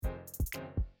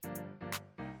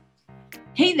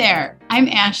Hey there, I'm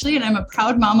Ashley and I'm a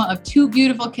proud mama of two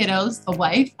beautiful kiddos, a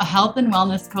wife, a health and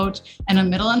wellness coach, and a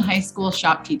middle and high school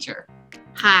shop teacher.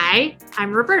 Hi,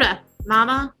 I'm Roberta,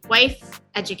 mama, wife,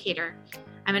 educator.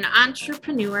 I'm an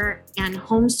entrepreneur and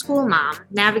homeschool mom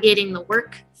navigating the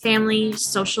work, family,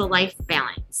 social life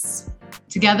balance.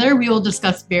 Together, we will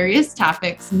discuss various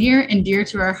topics near and dear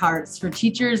to our hearts for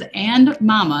teachers and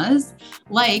mamas,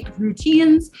 like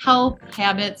routines, health,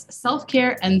 habits,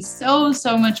 self-care, and so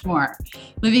much more.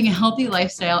 Living a healthy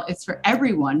lifestyle is for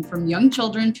everyone from young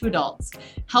children to adults.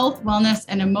 Health, wellness,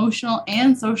 and emotional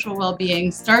and social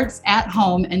well-being starts at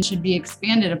home and should be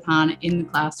expanded upon in the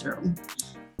classroom.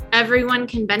 Everyone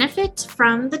can benefit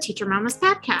from the Teacher Mamas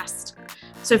podcast.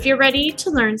 So if you're ready to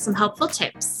learn some helpful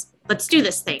tips, let's do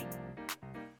this thing.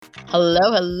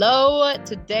 Hello.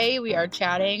 Today we are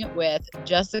chatting with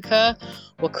Jessica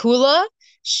Wakula.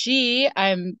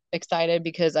 I'm excited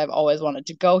because I've always wanted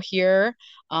to go here.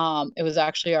 It was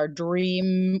actually our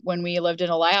dream when we lived in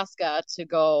Alaska to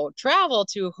go travel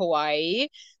to Hawaii,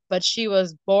 but she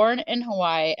was born in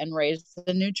Hawaii and raised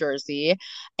in New Jersey.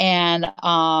 And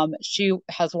she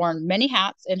has worn many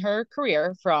hats in her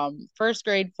career, from first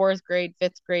grade, fourth grade,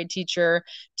 fifth grade teacher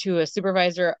to a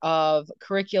supervisor of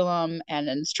curriculum and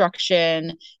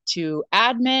instruction to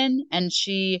admin. And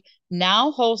she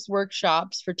now hosts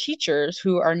workshops for teachers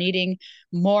who are needing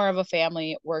more of a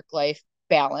family work-life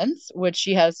balance, which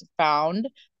she has found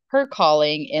her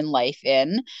calling in life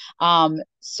in.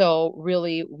 So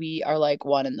really we are like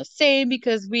one and the same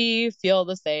because we feel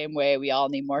the same way. We all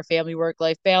need more family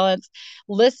work-life balance.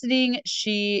 Listening,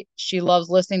 she loves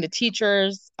listening to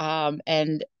teachers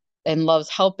and loves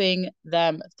helping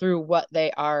them through what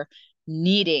they are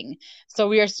needing. So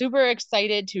we are super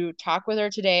excited to talk with her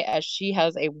today, as she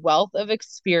has a wealth of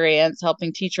experience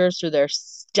helping teachers through their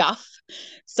stuff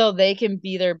so they can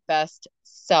be their best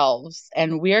selves.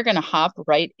 And we are going to hop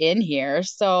right in here.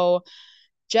 So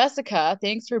Jessica,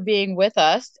 thanks for being with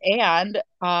us. And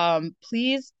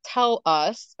please tell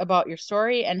us about your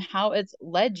story and how it's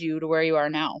led you to where you are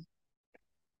now.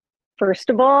 First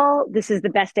of all, this is the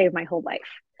best day of my whole life.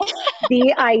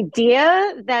 The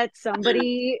idea that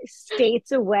somebody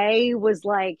states away was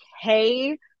like,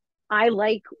 hey, I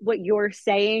like what you're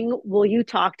saying. Will you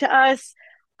talk to us?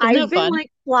 I've been fun?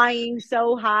 like flying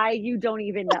so high, you don't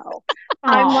even know.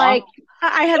 I'm like,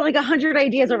 I had like 100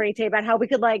 ideas already today about how we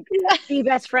could like be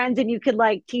best friends and you could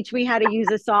like teach me how to use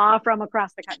a saw from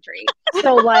across the country.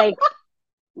 So like,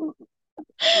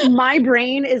 my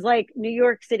brain is like New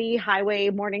York City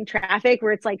highway morning traffic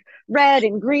where it's like red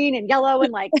and green and yellow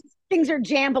and like things are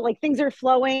jammed, but like things are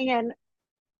flowing and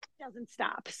it doesn't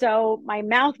stop. So my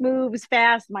mouth moves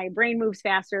fast, my brain moves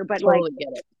faster, but Totally like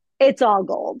get it. it's all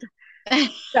gold.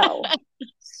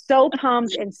 So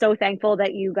pumped and so thankful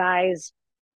that you guys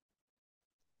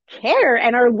care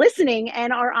and are listening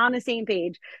and are on the same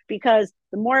page, because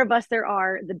the more of us there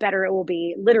are, the better it will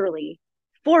be, literally,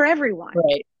 for everyone.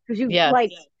 Right. Because you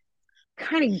like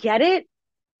kind of get it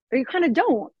or you kind of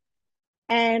don't.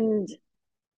 And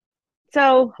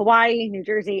so Hawaii, New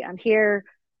Jersey, I'm here.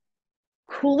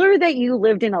 Cooler that you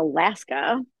lived in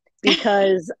Alaska,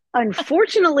 because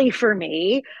unfortunately for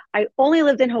me, I only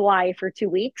lived in Hawaii for 2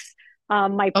 weeks.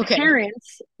 My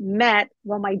parents met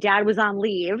while my dad was on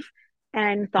leave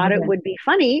and thought it would be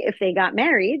funny if they got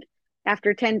married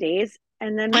after 10 days.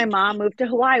 And then my mom moved to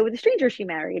Hawaii with a stranger she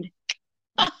married.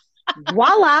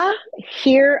 Voila,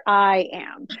 here I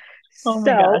am. Oh my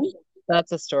gosh,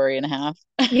 that's a story and a half.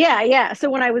 Yeah. So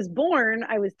when I was born,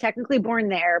 I was technically born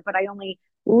there, but I only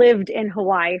lived in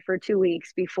Hawaii for 2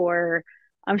 weeks before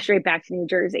I'm straight back to New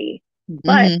Jersey.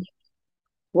 But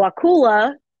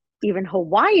Wakula, even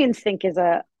Hawaiians think is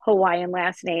a Hawaiian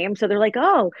last name. So they're like,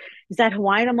 oh, is that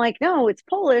Hawaiian? I'm like, no, it's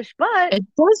Polish, but it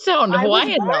does sound I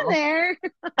Hawaiian was born though. there.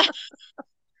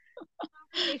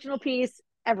 Foundational piece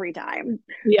every time.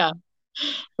 Yeah,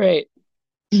 right.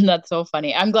 That's so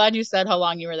funny. I'm glad you said how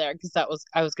long you were there, because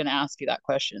I was going to ask you that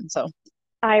question. So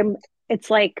it's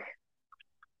like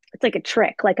a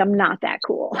trick. Like, I'm not that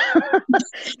cool.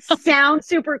 Sounds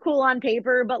super cool on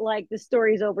paper, but like the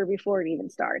story's over before it even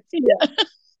starts.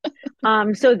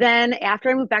 Yeah. So then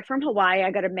after I moved back from Hawaii, I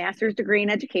got a master's degree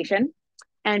in education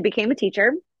and became a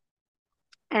teacher.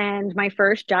 And my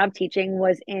first job teaching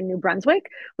was in New Brunswick,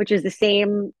 which is the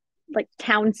same like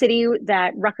town city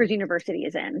that Rutgers University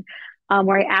is in,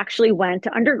 where I actually went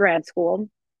to undergrad school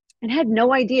and had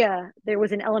no idea there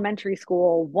was an elementary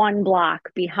school 1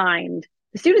 block behind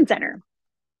the student center.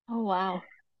 Oh, wow.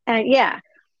 And yeah,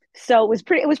 so it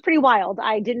was pretty wild.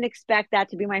 I didn't expect that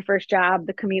to be my first job.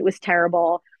 The commute was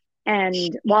terrible.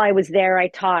 And while I was there, I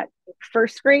taught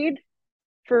first grade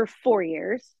for 4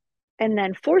 years. and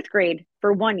then fourth grade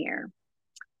for 1 year.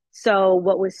 So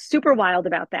what was super wild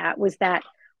about that was that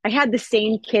I had the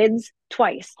same kids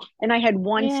twice, and I had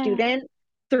one student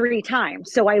 3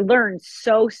 times. So I learned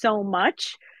so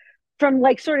much from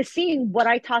like sort of seeing what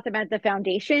I taught them at the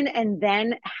foundation and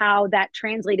then how that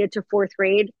translated to fourth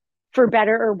grade for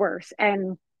better or worse.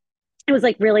 And it was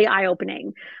like really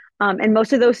eye-opening. And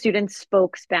most of those students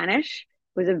spoke Spanish.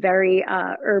 It was a very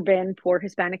urban, poor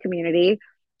Hispanic community.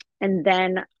 And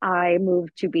then I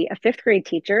moved to be a fifth grade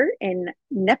teacher in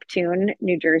Neptune,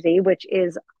 New Jersey, which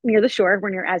is near the shore. We're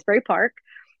near Asbury Park,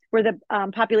 where the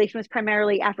population was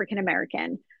primarily African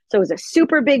American. So it was a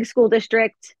super big school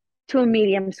district to a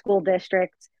medium school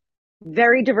district,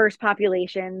 very diverse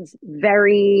populations,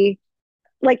 very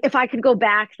like if I could go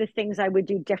back, the things I would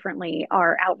do differently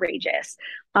are outrageous.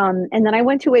 And then I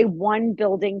went to a one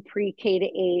building pre-K to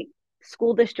 8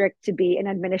 school district to be an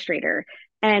administrator.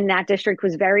 And that district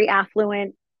was very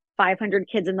affluent, 500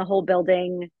 kids in the whole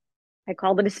building. I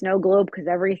called it a snow globe because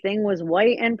everything was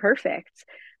white and perfect.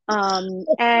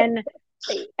 And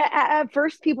at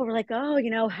first, people were like,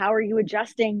 oh, how are you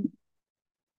adjusting?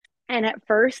 And at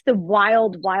first, the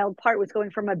wild part was going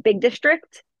from a big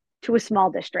district to a small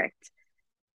district.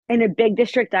 In a big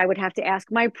district, I would have to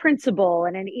ask my principal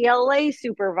and an ELA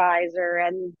supervisor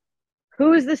and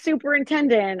who's the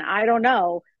superintendent? I don't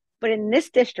know. But in this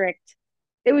district,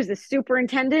 it was the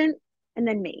superintendent and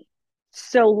then me.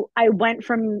 So I went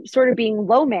from sort of being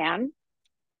low man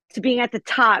to being at the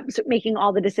top, so making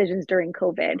all the decisions during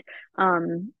COVID.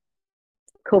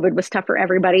 COVID was tough for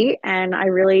everybody. And I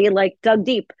really dug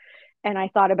deep and I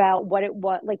thought about what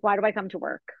why do I come to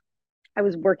work? I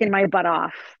was working my butt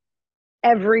off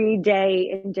every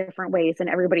day in different ways than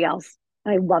everybody else.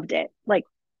 And I loved it.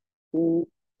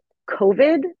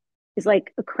 COVID is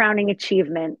like a crowning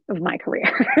achievement of my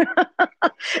career.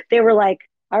 They were like,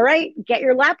 all right, get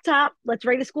your laptop. Let's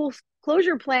write a school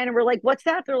closure plan. And we're like, what's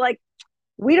that? They're like,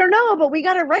 we don't know, but we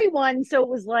got to write one. So it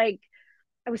was like,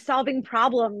 I was solving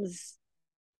problems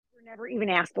we were never even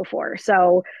asked before.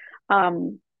 So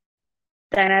then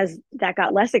as that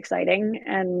got less exciting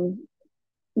and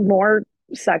more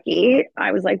sucky,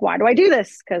 I was like, why do I do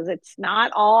this? Because it's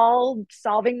not all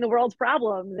solving the world's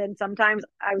problems. And sometimes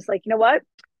I was like, you know what?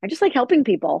 I just like helping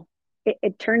people.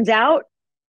 It turns out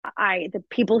the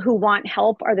people who want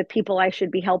help are the people I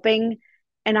should be helping.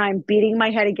 And I'm beating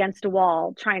my head against a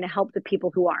wall trying to help the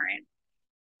people who aren't.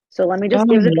 So let me just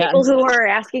give the people who are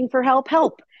asking for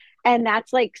help. And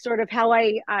that's like sort of how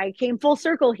I came full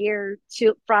circle here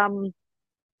from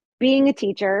being a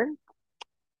teacher.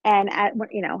 And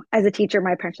as a teacher,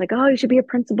 my parents were like, oh, you should be a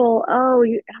principal.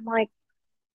 And I'm like,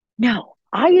 no,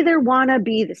 I either want to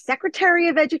be the Secretary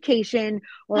of Education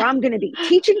or I'm going to be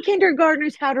teaching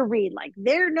kindergartners how to read. Like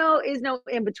there is no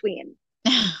in between.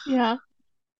 Yeah.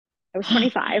 I was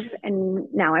 25 and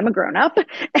now I'm a grown up.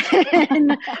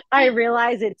 And I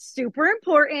realize it's super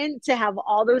important to have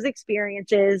all those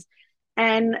experiences.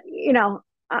 And,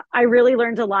 I really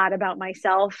learned a lot about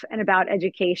myself and about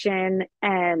education.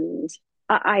 And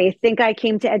I think I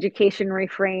came to education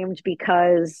reframed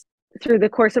because through the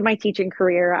course of my teaching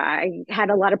career, I had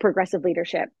a lot of progressive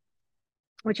leadership,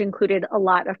 which included a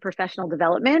lot of professional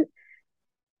development.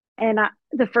 And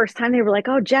the first time they were like,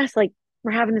 oh, Jess,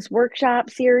 we're having this workshop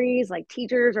series,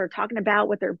 teachers are talking about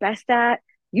what they're best at.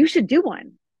 You should do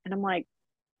one. And I'm like,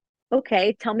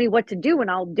 okay, tell me what to do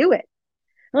and I'll do it.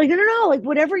 They're like, no,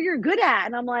 whatever you're good at.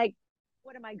 And I'm like,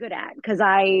 what am I good at? Because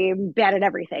I'm bad at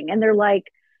everything. And they're like,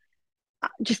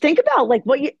 just think about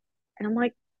what you, and I'm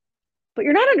like, but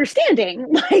you're not understanding.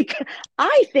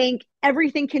 I think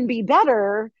everything can be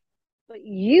better, but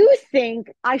you think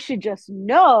I should just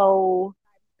know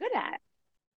what I'm good at.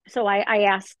 So I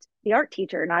asked the art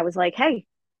teacher and I was like, hey,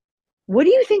 what do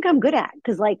you think I'm good at?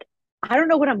 Because I don't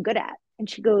know what I'm good at. And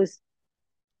she goes,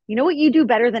 you know what you do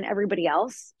better than everybody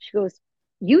else? She goes,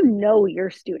 you know your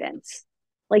students.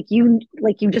 You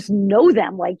just know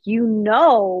them. You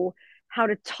know how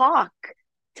to talk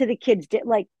to the kids.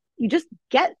 You just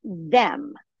get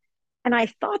them. And I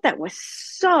thought that was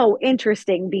so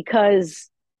interesting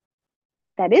because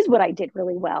that is what I did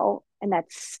really well. And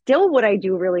that's still what I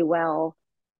do really well.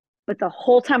 But the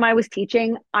whole time I was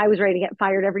teaching, I was ready to get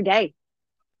fired every day.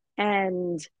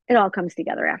 And it all comes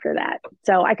together after that.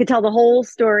 So I could tell the whole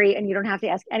story and you don't have to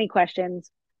ask any questions,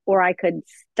 or I could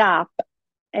stop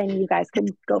and you guys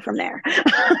could go from there.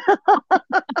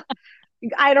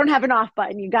 I don't have an off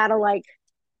button. You got to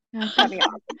cut me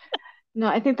off. No,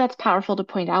 I think that's powerful to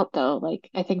point out though.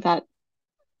 I think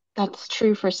that's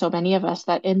true for so many of us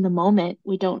that in the moment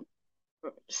we don't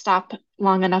stop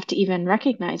long enough to even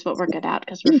recognize what we're good at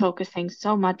because we're focusing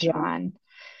so much on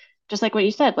just like what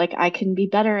you said, like I can be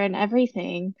better in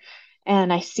everything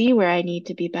and I see where I need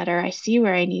to be better. I see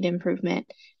where I need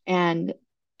improvement. And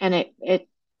it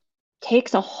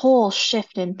takes a whole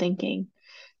shift in thinking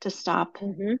to stop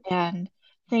Hmm. and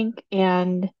think.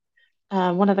 And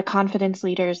one of the confidence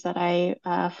leaders that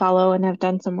I follow and have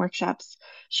done some workshops,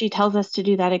 she tells us to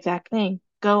do that exact thing.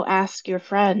 Go ask your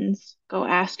friends, go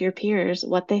ask your peers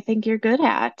what they think you're good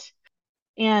at.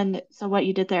 And so what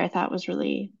you did there, I thought was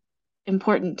really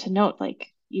important to note. Like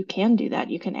you can do that.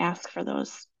 You can ask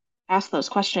those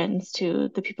questions to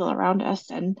the people around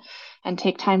us and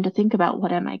take time to think about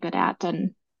what am I good at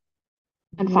and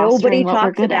fostering Nobody what we're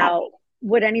talks good at. about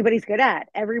what anybody's good at.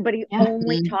 Everybody Yeah.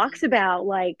 only Mhm. talks about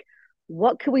like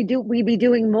what could we be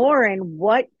doing more and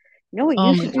what Oh you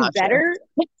my should do gosh. better.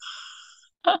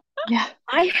 Yeah.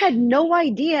 I had no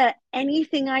idea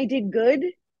anything I did good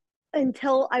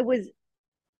until I was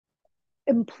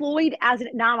employed as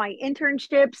not my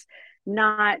internships,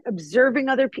 not observing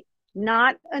other people,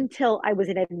 not until I was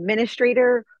an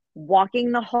administrator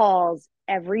walking the halls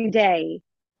every day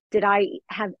did I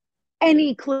have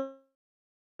any clue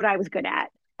what I was good at.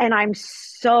 And I'm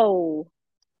so,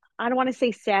 I don't want to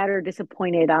say sad or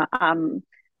disappointed.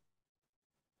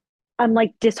 I'm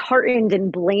like disheartened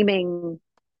and blaming,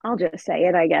 I'll just say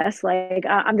it, I guess. Like,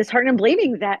 I'm disheartened and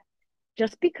blaming that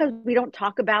just because we don't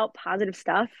talk about positive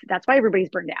stuff, that's why everybody's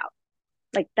burned out.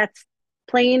 Like, that's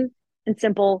plain and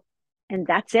simple. And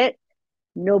that's it.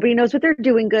 Nobody knows what they're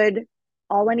doing good.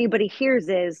 All anybody hears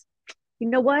is, you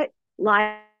know what?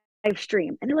 Live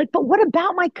stream. And they're like, but what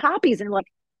about my copies? And they're like,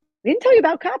 we didn't tell you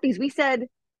about copies. We said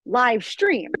live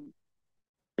stream.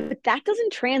 But that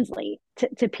doesn't translate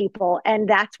to people. And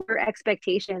that's where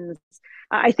expectations,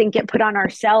 I think, get put on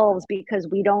ourselves because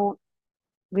we don't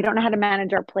know how to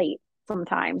manage our plate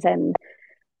sometimes. And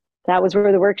that was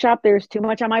where the workshop, there's too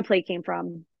much on my plate came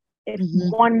from. If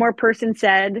Mhm. one more person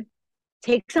said,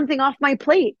 take something off my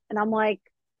plate, and I'm like,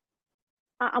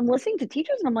 I'm listening to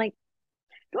teachers and I'm like,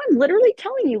 no, I'm literally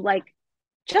telling you, like,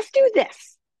 just do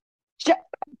this, just,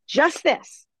 just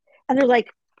this. And they're like,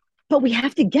 but we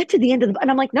have to get to the end of the, and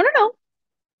I'm like, no, no, no,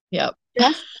 Yep.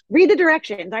 just read the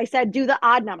directions. I said, do the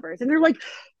odd numbers. And they're like,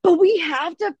 but we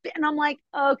have to, and I'm like,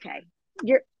 okay,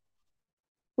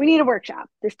 we need a workshop.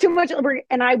 There's too much.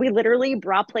 We literally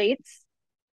brought plates,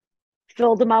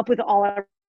 filled them up with all our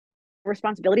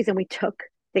responsibilities, and we took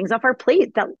things off our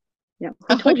plate that, who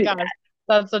Oh my told you gosh. that?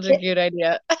 That's such a It, cute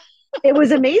idea. it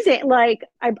was amazing. Like,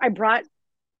 I brought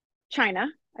china,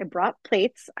 I brought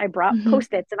plates, I brought Hmm.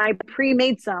 Post-its, and I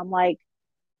pre-made some. Like,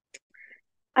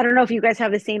 I don't know if you guys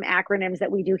have the same acronyms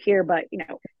that we do here, but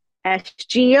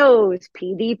SGOs,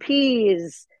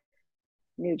 PDPs,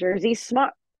 New Jersey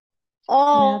Smart,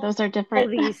 Yeah, those all are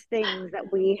different. these things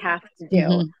that we have to do,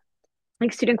 Hmm.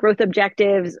 like student growth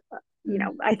objectives.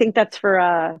 Mm. I think that's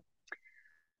for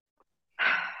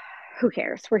who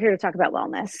cares? We're here to talk about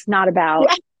wellness, not about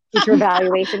Yeah. teacher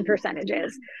evaluation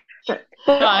percentages. Sure.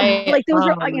 But I like those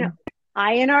are,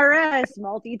 INRS,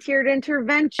 multi-tiered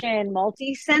intervention,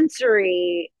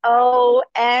 multi-sensory. Oh,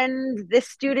 and this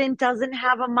student doesn't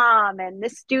have a mom, and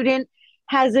this student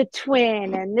has a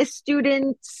twin, and this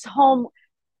student's home.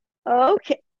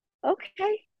 Okay,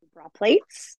 okay. Brought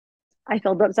plates. I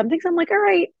filled up some things. I'm like, all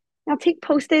right, now take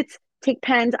Post-its, take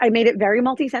pens. I made it very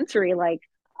multi-sensory. Like,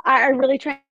 I really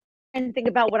try and think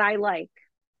about what I like.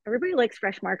 Everybody likes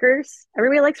fresh markers.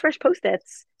 Everybody likes fresh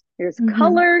Post-its. There's Hmm.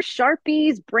 colors,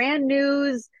 Sharpies, brand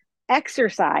news,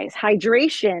 exercise,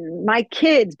 hydration, my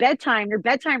kids, bedtime, their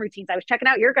bedtime routines. I was checking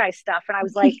out your guys' stuff and I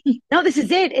was like, no, this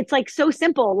is it. It's like so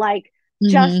simple. Like,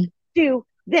 just Hmm. do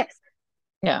this.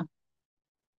 Yeah.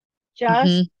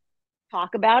 Just Hmm.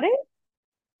 talk about it,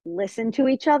 listen to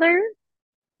each other,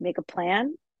 make a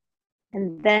plan,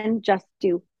 and then just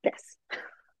do this.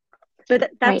 But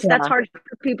Right. that's Yeah, hard for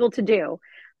people to do.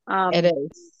 it Um,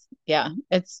 is. Yeah.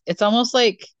 It's almost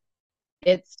like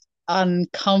it's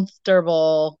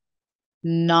uncomfortable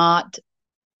not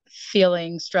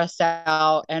feeling stressed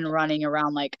out and running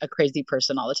around like a crazy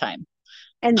person all the time.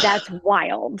 and that's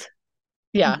wild.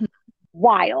 Yeah.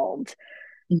 Wild.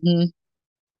 Hmm.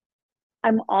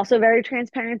 I'm also very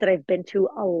transparent that I've been to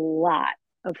a lot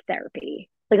of therapy,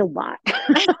 like a lot.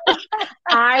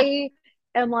 I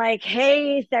am like,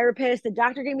 hey, therapist, the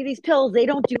doctor gave me these pills. They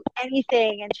don't do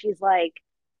anything. And she's like,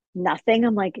 nothing.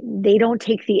 I'm like, they don't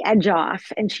take the edge off.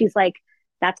 And she's like,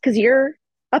 that's because you're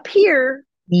up here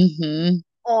Hmm.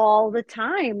 all the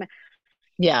time.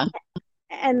 Yeah.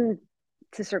 And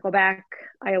to circle back,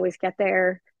 I always get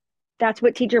there. That's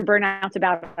what teacher burnout's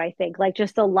about, I think. Like,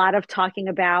 just a lot of talking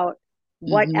about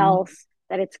what Hmm. else,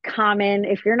 that it's common.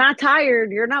 If you're not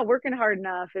tired, you're not working hard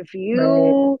enough. If Right.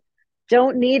 you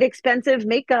don't need expensive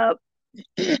makeup,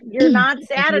 you're not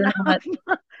sad You're enough.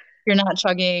 you're not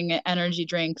chugging energy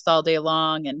drinks all day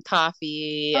long and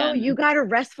coffee Oh, and you got a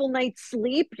restful night's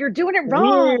sleep? You're doing it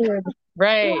wrong. weird. Who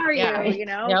Right. are Yeah. you? You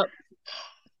know? Yep.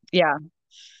 Yeah.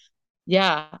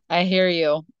 Yeah, I hear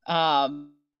you.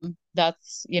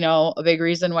 That's, a big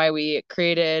reason why we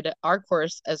created our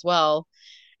course as well.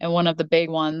 And one of the big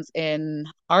ones in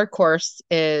our course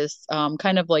is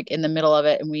kind of like in the middle of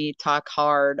it, and we talk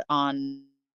hard on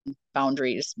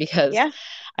boundaries because Yeah.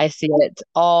 I see it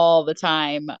all the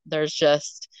time. There's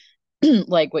just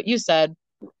like what you said,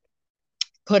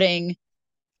 putting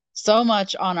so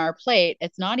much on our plate.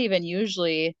 It's not even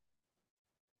usually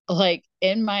like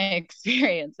in my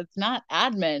experience, it's not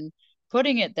admin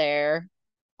putting it there.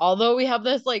 Although we have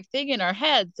this like thing in our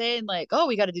head saying like, oh,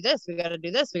 we got to do this, we got to do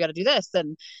this, we got to do this,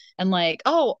 and like,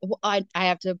 oh, I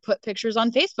have to put pictures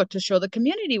on Facebook to show the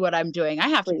community what I'm doing. I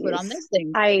have to put on Please. this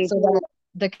thing I so that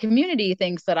the community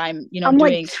thinks that I'm I'm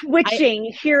like doing.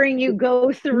 twitching hearing you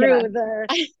go through the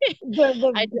I,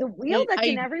 I, the wheel that's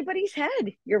in I, everybody's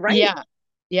head. You're right. yeah,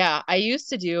 yeah. I used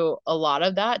to do a lot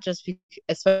of that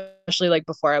especially like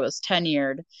before I was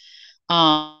tenured.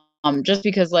 Just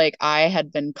because like I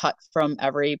had been cut from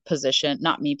every position,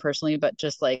 not me personally, but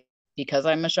just like because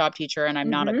I'm a shop teacher and I'm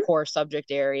not a Mm-hmm. core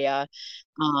subject area,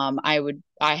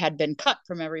 I had been cut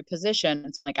from every position.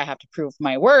 It's like I have to prove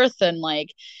my worth and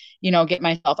like, get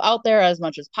myself out there as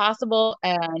much as possible.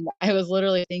 And I was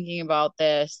literally thinking about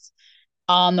this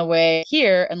on the way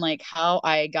here and like how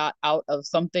I got out of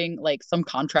something like some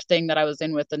contract thing that I was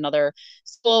in with another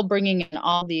school, bringing in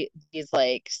all these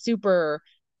like super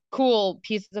cool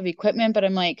pieces of equipment. But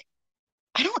I'm like,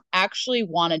 I don't actually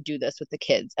want to do this with the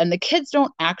kids, and the kids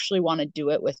don't actually want to do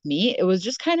it with me. It was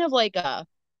just kind of like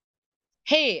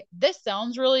hey, this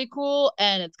sounds really cool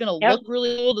and it's going to Yep. look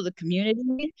really cool to the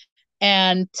community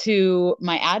and to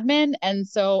my admin. And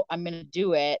so I'm going to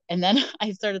do it. And then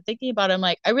I started thinking about it. I'm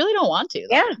like, I really don't want to,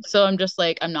 though. Yeah. So I'm just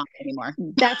like, I'm not anymore.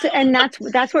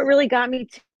 That's what really got me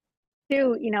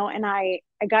too, and I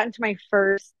got into my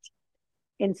first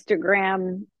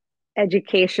Instagram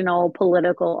educational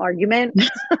political argument.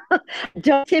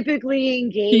 Don't typically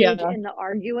engage Yeah. in the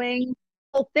arguing.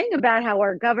 Whole thing about how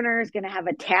our governor is going to have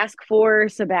a task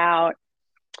force about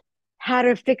how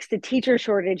to fix the teacher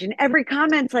shortage, and every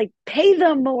comment's like, pay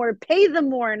them more, pay them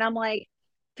more. And I'm like,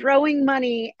 throwing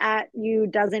money at you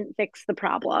doesn't fix the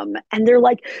problem. And they're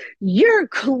like, you're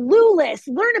clueless,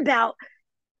 learn about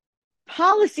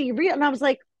policy real. And I was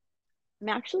like, I'm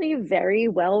actually very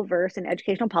well versed in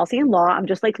educational policy and law. I'm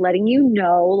just like letting you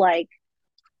know, like,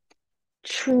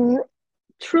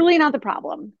 truly not the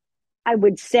problem. I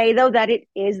would say though that it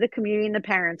is the community and the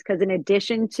parents, because in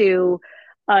addition to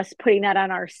us putting that on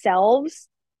ourselves,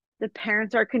 the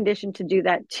parents are conditioned to do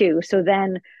that too. So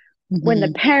then when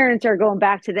the parents are going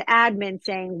back to the admin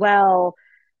saying, well,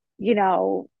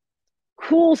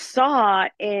 cool saw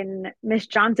in Miss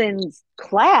Johnson's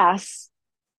class,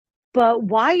 but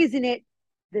why isn't it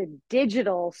the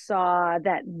digital saw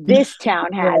that this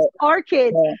town has? Our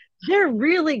kids, they're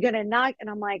really going to knock. And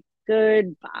I'm like,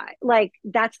 goodbye. Like,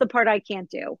 that's the part I can't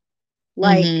do.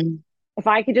 Like, if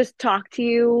I could just talk to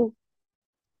you,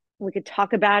 we could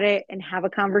talk about it and have a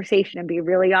conversation and be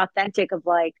really authentic of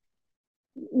like,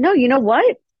 no, you know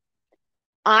what?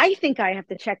 I think I have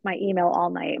to check my email all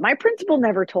night. My principal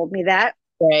never told me that.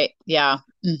 Right. Yeah.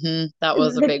 That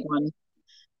was a big one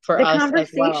for us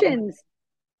conversations. As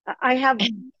well. I have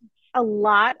a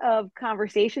lot of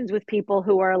conversations with people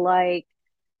who are like,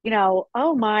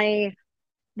 oh, my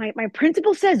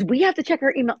principal says we have to check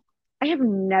our email. I have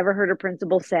never heard a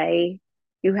principal say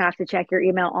you have to check your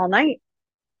email all night.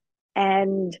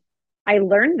 And I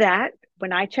learned that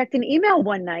when I checked an email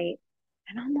one night,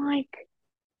 and I'm like,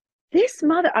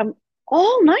 I'm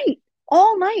all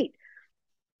night.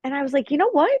 And I was like, you know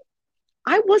what?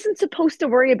 I wasn't supposed to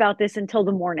worry about this until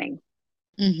the morning.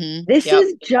 This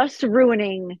is just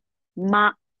ruining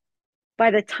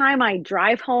by the time I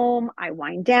drive home, I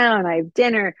wind down, I have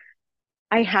dinner,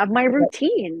 I have my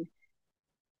routine.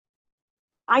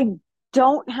 I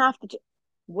don't have to,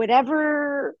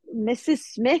 whatever Mrs.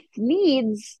 Smith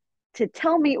needs to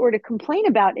tell me or to complain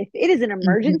about. If it is an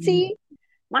emergency,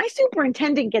 my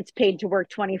superintendent gets paid to work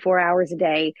 24 hours a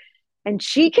day, and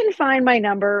she can find my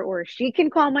number or she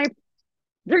can call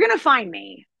they're going to find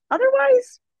me.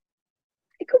 Otherwise,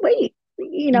 I could wait,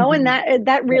 and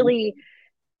that really,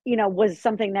 was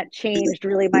something that changed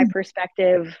really my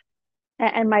perspective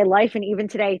and my life. And even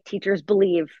today, teachers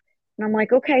believe. And I'm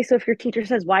like, okay, so if your teacher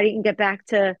says, why didn't you get back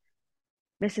to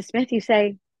Mrs. Smith? You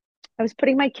say, I was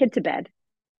putting my kid to bed.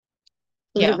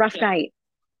 It was a rough night.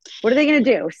 What are they going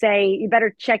to do? Say you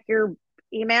better check your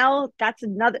email? That's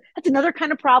another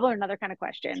kind of problem, another kind of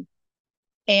question.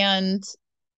 And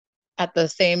at the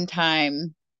same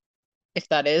time, if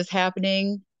that is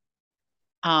happening,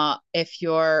 if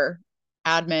your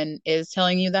admin is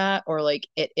telling you that, or like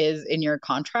it is in your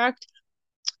contract,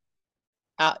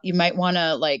 you might want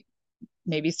to like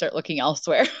maybe start looking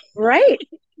elsewhere. Right.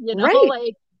 You know, Right.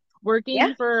 like working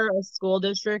Yeah. for a school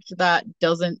district that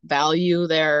doesn't value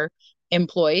their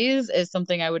employees is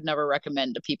something I would never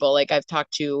recommend to people. Like I've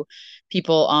talked to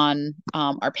people on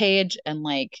our page and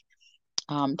like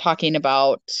talking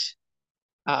about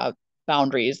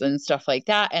boundaries and stuff like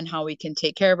that and how we can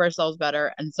take care of ourselves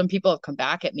better. And some people have come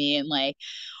back at me and like,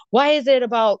 why is it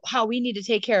about how we need to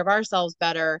take care of ourselves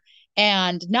better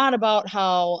and not about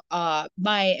how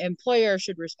my employer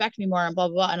should respect me more and blah,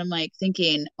 blah, blah. And I'm like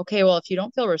thinking, okay, well, if you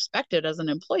don't feel respected as an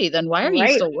employee, then why are you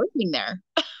Right. still working there?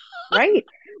 Right.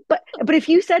 But if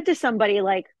you said to somebody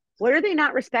like, what are they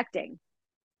not respecting?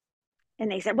 And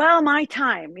they said, well, my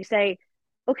time. You say,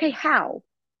 okay, how?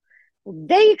 Well,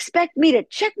 they expect me to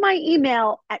check my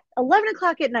email at 11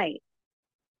 o'clock at night.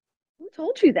 Who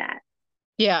told you that?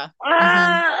 Yeah.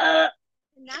 And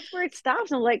that's where it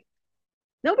stops. I'm like,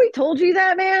 nobody told you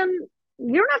that, man.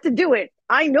 You don't have to do it.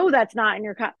 I know that's not in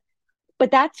your but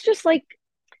that's just like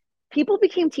people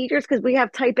became teachers because we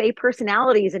have type A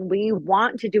personalities and we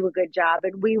want to do a good job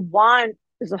and we want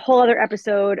there's a whole other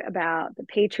episode about the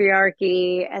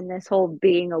patriarchy and this whole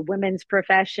being a women's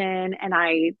profession and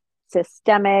I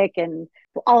systemic and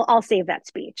I'll save that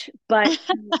speech. But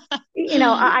you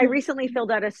know, I recently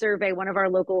filled out a survey. One of our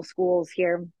local schools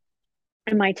here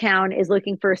in my town is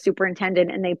looking for a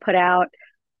superintendent and they put out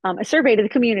a survey to the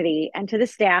community and to the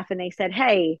staff and they said,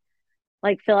 hey,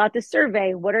 like fill out the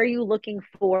survey. What are you looking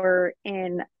for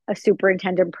in a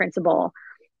superintendent principal?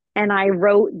 And I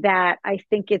wrote that I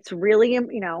think it's really,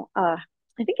 you know, I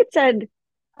think it said,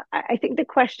 I think the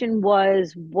question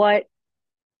was what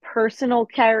personal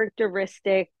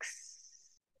characteristics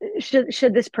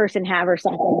should this person have or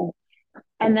something.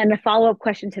 And then the follow-up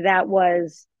question to that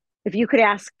was, if you could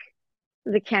ask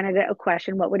the candidate a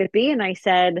question, what would it be? And I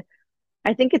said,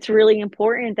 I think it's really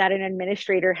important that an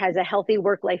administrator has a healthy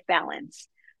work-life balance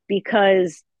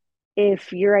because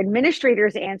if your administrator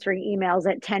is answering emails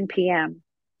at 10 p.m.,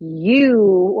 you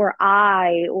or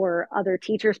I or other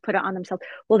teachers put it on themselves.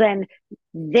 Well, then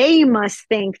they must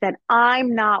think that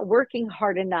I'm not working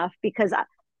hard enough because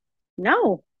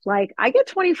no, like I get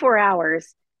 24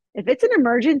 hours. If it's an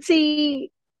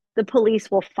emergency, the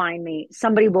police will find me.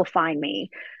 Somebody will find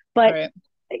me. But, right.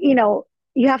 you know,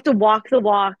 you have to walk the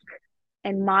walk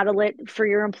and model it for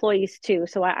your employees too.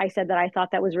 So I said that I thought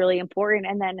that was really important.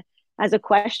 And then as a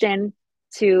question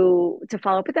to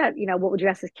follow up with that, you know, what would you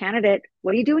ask this candidate?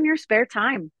 What do you do in your spare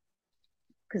time?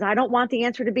 Because I don't want the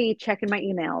answer to be checking my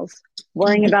emails,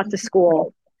 worrying about the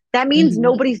school. That means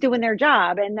nobody's doing their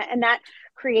job. And that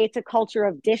creates a culture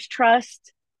of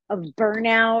distrust, of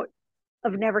burnout,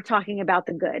 of never talking about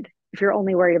the good if you're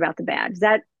only worried about the bad. Does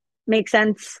that make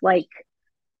sense? Like,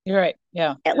 you're right.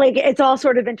 Yeah. Like it's all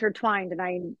sort of intertwined. And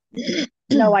I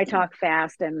know I talk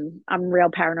fast and I'm real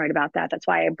paranoid about that. That's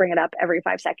why I bring it up every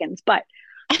 5 seconds. But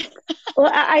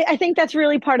well, I think that's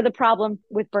really part of the problem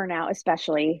with burnout,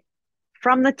 especially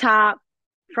from the top,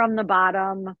 from the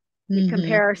bottom. We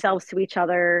compare ourselves to each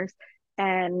other.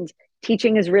 And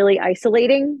teaching is really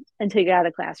isolating until you get out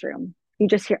of the classroom. You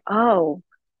just hear, oh,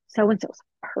 so-and-so's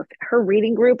her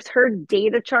reading groups, her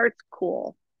data charts,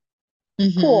 cool.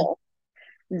 Cool.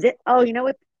 Oh, you know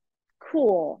what?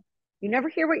 Cool. You never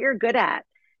hear what you're good at.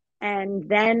 And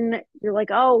then you're like,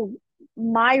 oh,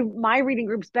 my reading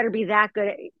groups better be that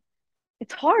good.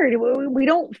 It's hard. We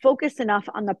don't focus enough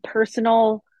on the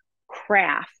personal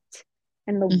craft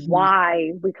and the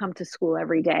why we come to school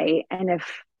every day. And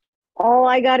if all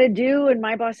I got to do and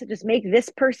my boss said just make this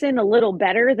person a little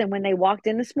better than when they walked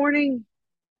in this morning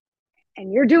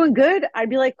and you're doing good, I'd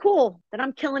be like, cool, then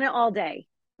I'm killing it all day.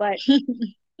 But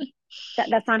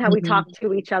that's not how we talk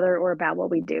to each other or about what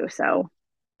we do. So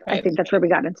right. I think that's where we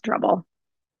got into trouble.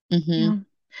 Yeah.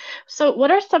 So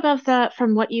what are some of the,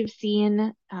 from what you've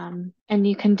seen, and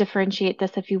you can differentiate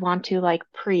this if you want to, like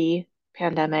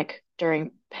pre-pandemic,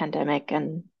 during pandemic,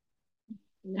 and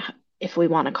if we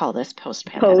want to call this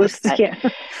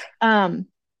post-pandemic.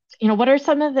 You know, what are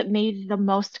some of the maybe the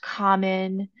most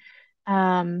common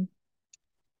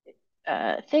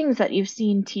things that you've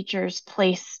seen teachers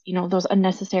place, you know, those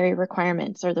unnecessary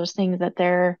requirements or those things that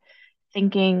they're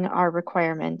thinking are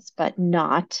requirements but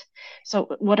not. So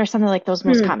what are some of like those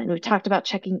most common? We've talked about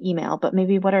checking email, but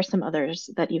maybe what are some others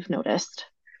that you've noticed?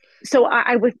 So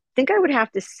I would think I would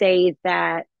have to say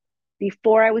that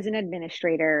before I was an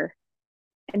administrator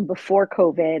and before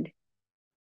COVID,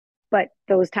 but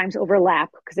those times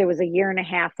overlap because there was a year and a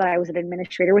half that I was an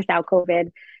administrator without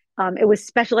COVID. It was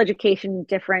special education,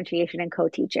 differentiation, and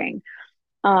co-teaching.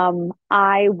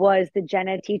 I was the gen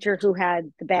ed teacher who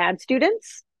had the bad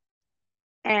students,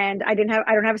 and I don't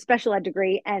have a special ed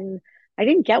degree, and I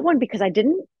didn't get one because I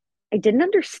didn't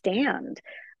understand.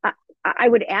 I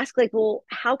would ask like, well,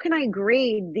 how can I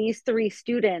grade these three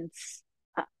students?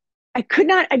 I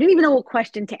didn't even know what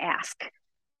question to ask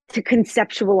to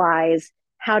conceptualize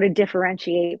how to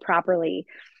differentiate properly.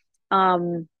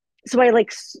 So I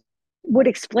would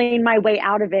explain my way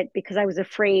out of it because I was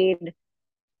afraid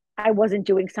I wasn't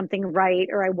doing something right,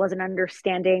 or I wasn't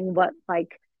understanding what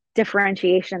like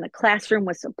differentiation in the classroom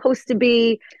was supposed to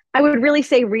be. I would really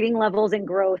say reading levels and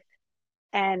growth,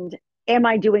 and am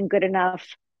I doing good enough?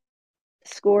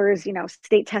 Scores,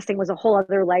 state testing was a whole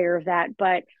other layer of that,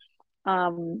 but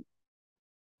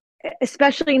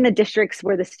especially in the districts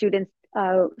where the students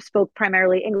spoke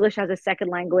primarily English as a second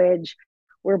language,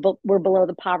 we're below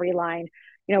the poverty line.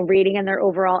 Reading in their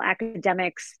overall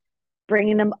academics,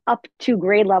 bringing them up to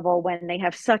grade level when they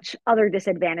have such other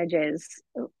disadvantages,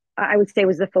 I would say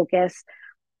was the focus.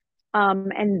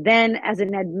 And then as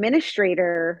an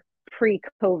administrator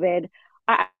pre-COVID,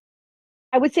 I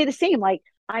would say the same. Like,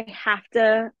 I have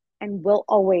to and will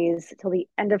always, till the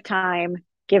end of time,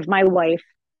 give my wife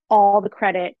all the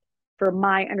credit for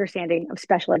my understanding of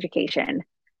special education.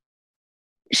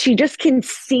 She just can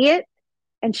see it,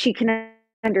 and she can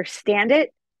understand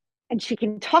it, and she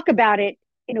can talk about it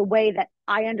in a way that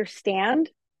I understand.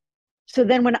 So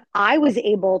then when I was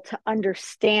able to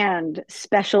understand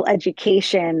special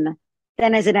education,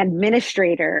 then as an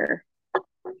administrator,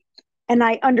 and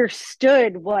I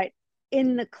understood what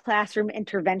in the classroom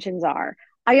interventions are,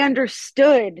 I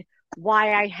understood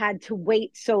why I had to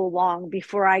wait so long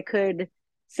before I could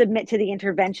submit to the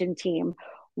intervention team,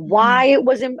 why it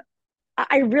wasn't.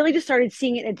 I really just started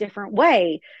seeing it in a different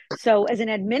way. So as an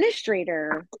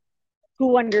administrator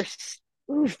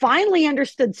who finally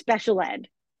understood special ed,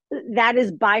 that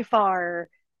is by far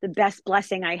the best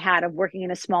blessing I had of working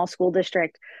in a small school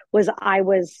district. Was I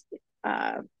was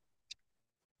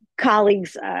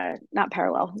colleagues, not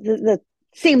parallel, the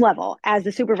same level as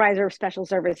the supervisor of special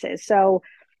services. So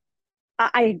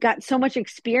I got so much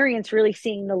experience really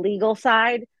seeing the legal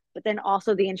side, but then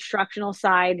also the instructional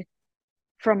side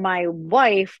from my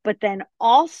wife. But then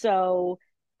also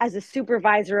as a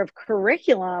supervisor of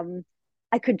curriculum,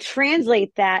 I could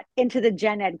translate that into the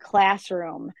gen ed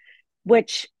classroom,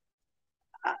 which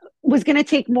was going to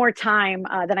take more time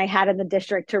than I had in the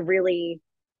district to really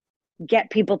get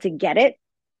people to get it.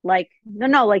 Like,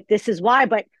 no, like this is why,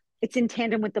 but it's in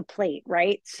tandem with the plate,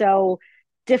 right? So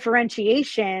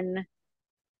differentiation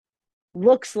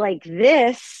looks like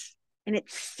this, and it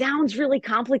sounds really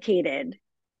complicated.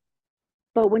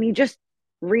 But when you just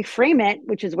reframe it,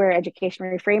 which is where education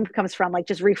reframed comes from, like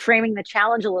just reframing the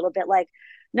challenge a little bit, like,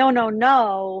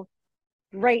 no,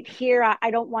 right here,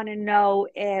 I don't want to know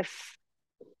if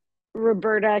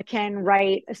Roberta can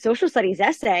write a social studies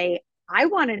essay. I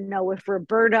want to know if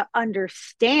Roberta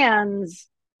understands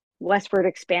westward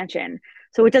expansion.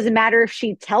 So it doesn't matter if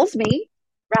she tells me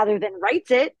rather than writes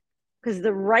it, because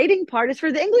the writing part is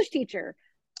for the English teacher.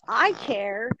 I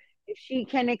care if she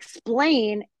can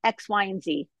explain X, Y, and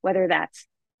Z, whether that's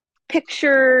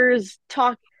pictures,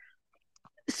 talk.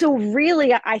 So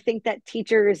really, I think that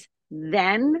teachers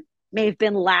then may have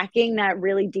been lacking that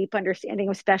really deep understanding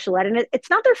of special ed, and it's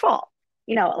not their fault.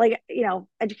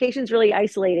 Education is really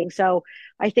isolating. So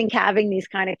I think having these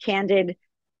kind of candid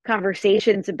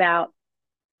conversations about,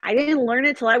 I didn't learn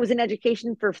it till I was in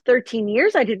education for 13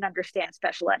 years. I didn't understand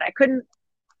special ed. I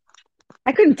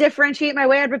couldn't differentiate my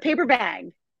way out of a paper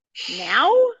bag.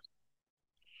 Now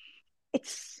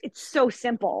it's so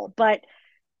simple, but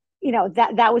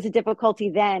that was a difficulty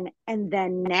then. And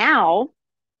then now,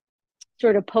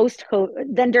 sort of post COVID,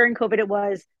 then during COVID, it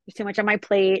was there's too much on my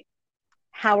plate.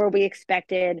 How are we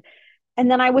expected?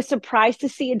 And then I was surprised to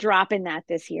see a drop in that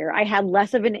this year. I had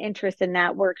less of an interest in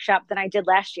that workshop than I did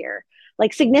last year,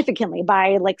 like significantly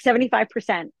by like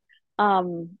 75%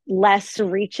 less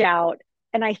reach out.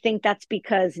 And I think that's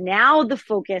because now the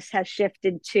focus has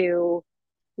shifted to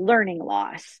learning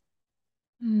loss.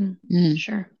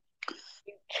 Sure.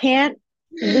 You can't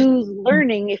lose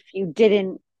learning if you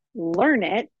didn't learn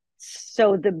it.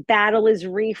 So the battle is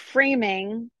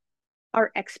reframing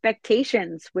our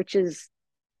expectations, which is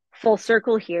full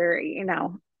circle here,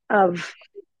 of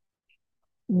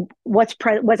what's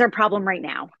our problem right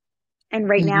now. And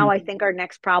right now, I think our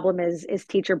next problem is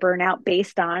teacher burnout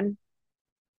based on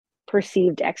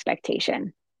perceived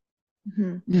expectation.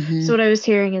 So what I was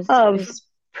hearing is of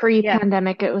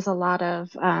pre-pandemic, it was a lot of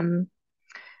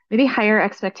maybe higher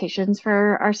expectations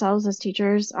for ourselves as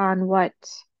teachers on what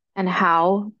and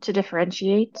how to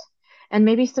differentiate, and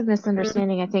maybe some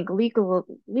misunderstanding, I think,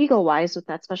 legal wise with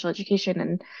that special education,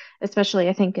 and especially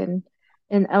I think in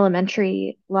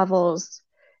elementary levels,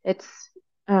 it's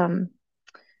um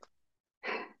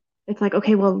it's like,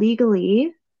 okay, well,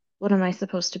 legally, what am I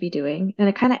supposed to be doing? And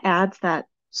it kind of adds that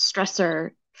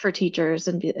stressor for teachers,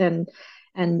 and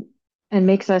and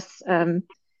makes us I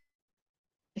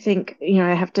think,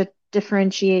 I have to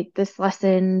differentiate this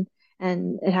lesson,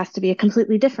 and it has to be a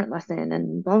completely different lesson,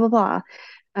 and blah blah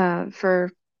blah.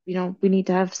 For we need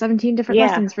to have 17 different yeah,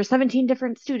 lessons for 17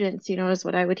 different students, is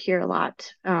what I would hear a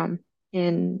lot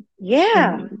in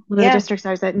yeah, one of the yeah, districts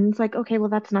I was at. And it's like, okay, well,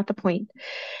 that's not the point.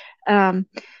 Um,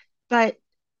 but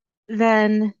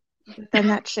then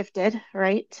that shifted,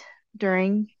 right,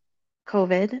 during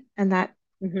COVID, and that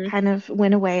hmm kind of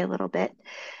went away a little bit,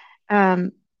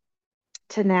 to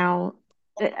now.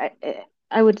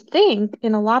 I would think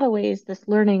in a lot of ways, this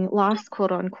learning loss,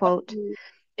 quote unquote,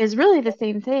 is really the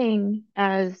same thing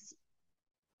as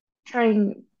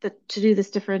trying to do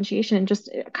this differentiation, just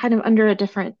kind of under a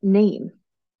different name.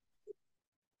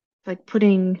 Like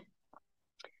trying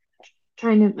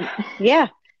to, yeah,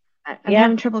 I'm yeah.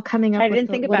 having trouble coming up I with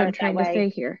didn't think what about I'm it that trying to way. say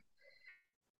here.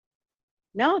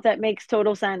 No, that makes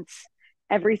total sense.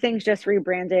 Everything's just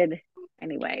rebranded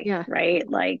anyway, Yeah, right?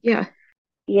 Like, yeah,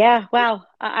 yeah, wow.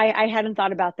 I hadn't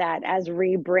thought about that as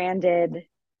rebranded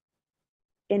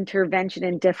intervention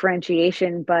and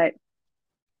differentiation, but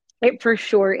it for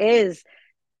sure is.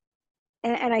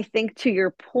 And I think to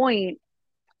your point,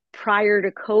 prior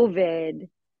to COVID,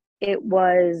 it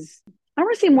was, I don't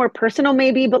want to say more personal,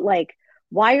 maybe, but like,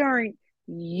 why aren't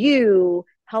you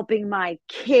helping my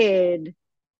kid?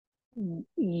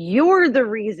 You're the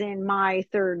reason my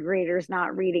third grader's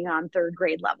not reading on third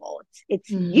grade level. It's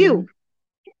hmm you.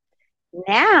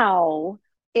 Now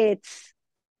it's,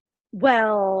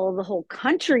 well, the whole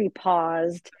country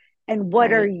paused. And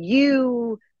what are right.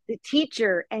 you, the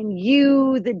teacher, and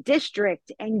you, the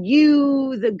district, and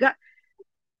you, the gut?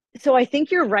 So I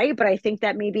think you're right, but I think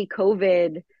that maybe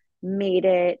COVID made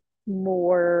it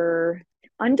more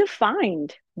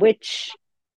undefined, which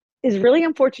is really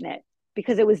unfortunate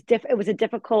because it was a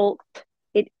difficult,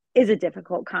 it is a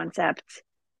difficult concept,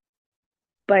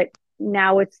 but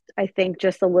now it's, I think,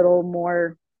 just a little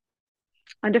more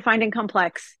undefined and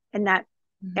complex, and that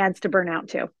adds to burnout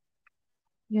too.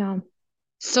 Yeah.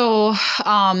 So,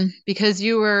 because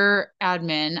you were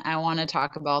admin, I want to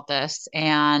talk about this.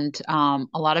 And a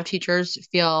lot of teachers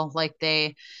feel like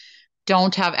they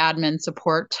don't have admin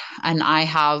support. And I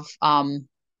have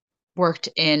worked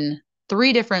in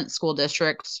 3 different school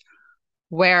districts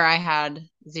where I had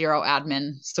zero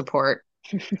admin support,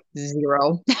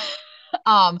 zero.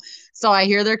 Um, so I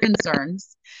hear their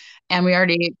concerns, and we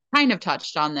already kind of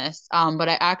touched on this. But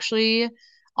I actually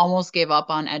almost gave up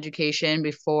on education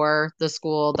before the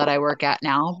school that I work at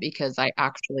now because I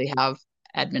actually have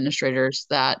administrators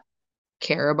that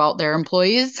care about their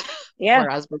employees, Yeah.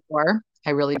 whereas before I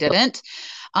really didn't.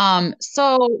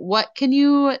 So what can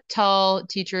you tell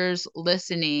teachers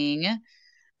listening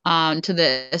to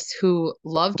this who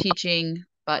love teaching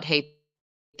but hate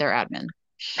their admin?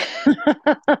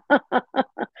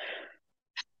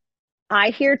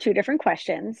 I hear two different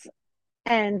questions.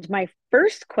 And my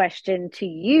first question to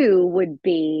you would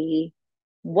be,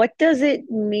 what does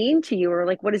it mean to you? Or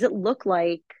like, what does it look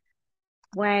like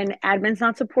when admin's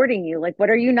not supporting you? Like, what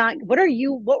were you not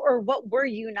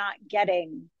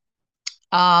getting?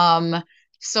 Um,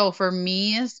 so for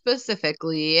me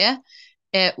specifically,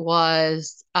 it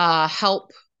was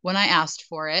help when I asked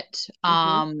for it.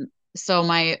 Mm-hmm. So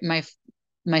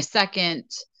my second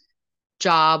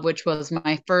job, which was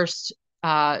my first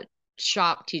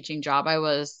shop teaching job, I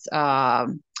was a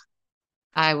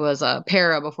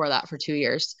para before that for 2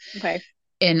 years Okay.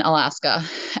 in Alaska.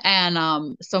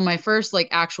 And so my first like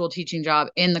actual teaching job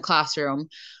in the classroom,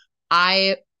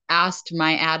 I asked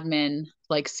my admin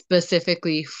like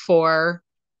specifically for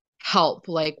help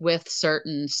like with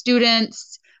certain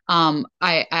students.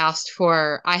 I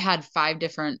had 5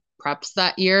 different preps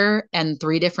that year and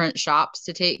 3 different shops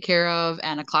to take care of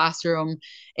and a classroom.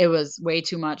 It was way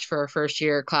too much for a first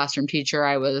year classroom teacher.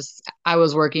 I was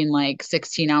working like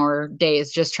 16-hour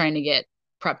days just trying to get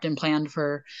prepped and planned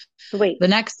for So wait, the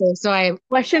next day. So I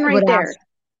question would right ask,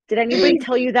 there. Did anybody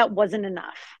tell you that wasn't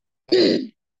enough?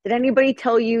 Did anybody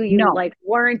tell you no. like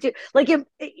weren't like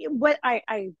what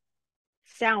I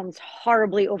sounds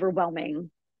horribly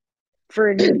overwhelming for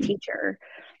a new teacher,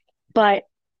 but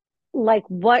like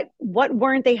what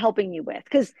weren't they helping you with?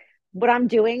 Because what I'm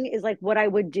doing is like what I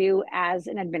would do as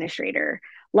an administrator.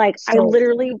 Like I So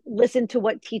literally listen to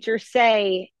what teachers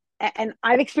say, and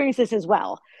I've experienced this as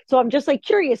well. So I'm just like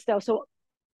curious though. So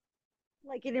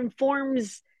like it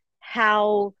informs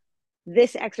how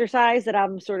this exercise that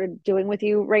I'm sort of doing with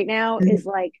you right now is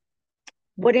like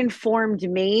what informed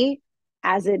me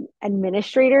as an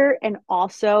administrator and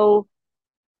also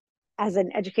as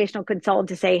an educational consultant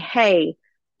to say, hey,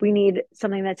 we need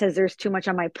something that says there's too much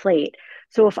on my plate.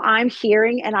 So if I'm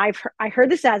hearing, and I heard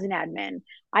this as an admin,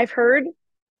 I've heard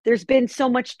there's been so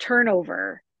much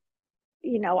turnover.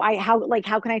 You know,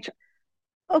 how can I?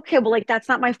 Okay, well, like that's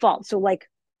not my fault. So like,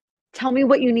 tell me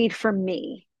what you need from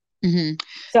me. mhm.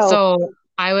 So So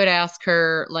I would ask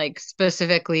her like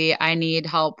specifically, I need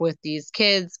help with these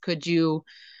kids. Could you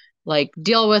like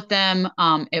deal with them?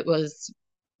 It was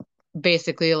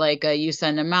basically like you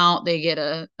send them out, they get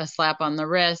a slap on the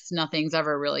wrist. Nothing's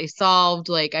ever really solved.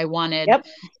 Like yep,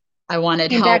 I wanted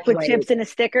came back help, with right? chips and a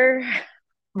sticker.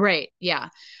 Right. Yeah.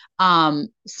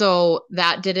 So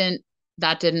that didn't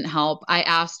help. I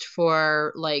asked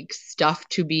for like stuff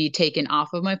to be taken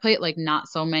off of my plate, like not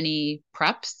so many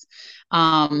preps.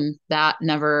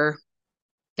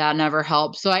 That never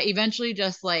helped. So I eventually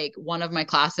just like one of my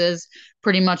classes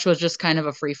pretty much was just kind of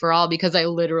a free for all because I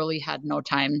literally had no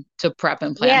time to prep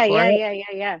and plan Yeah, for yeah, it. yeah, yeah,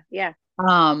 yeah, yeah.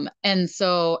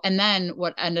 And then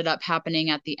what ended up happening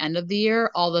at the end of the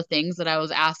year, all the things that I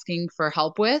was asking for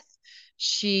help with,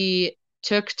 she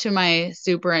took to my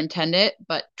superintendent,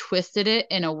 but twisted it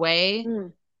in a way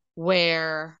Mm.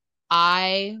 where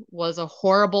I was a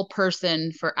horrible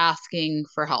person for asking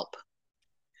for help.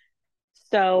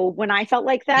 So when I felt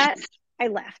like that, I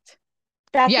left.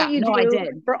 That's what Yeah, you no, I do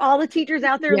did. for all the teachers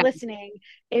out there Yeah. listening.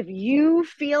 If you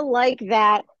feel like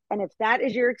that, and if that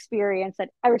is your experience, that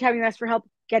every time you ask for help,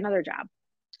 get another job,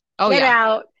 Oh get yeah,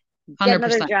 out, get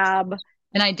another 100%. job.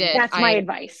 And I did. That's my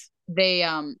advice. They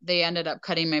ended up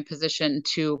cutting my position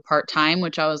to part-time,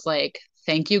 which I was like,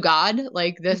 thank you God.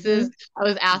 Like this Mm-hmm. is I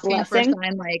was asking the first Blessing.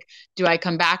 time, like, do I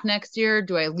come back next year?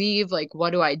 Do I leave? Like,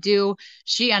 what do I do?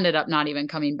 She ended up not even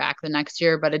coming back the next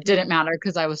year, but it didn't matter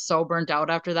because I was so burnt out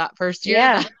after that first year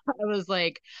Yeah. that I was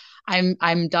like,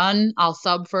 I'm done. I'll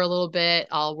sub for a little bit.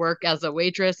 I'll work as a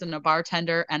waitress and a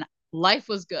bartender, and life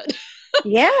was good.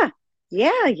 Yeah.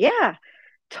 Yeah. Yeah.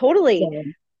 Totally. So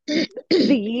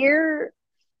The year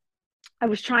I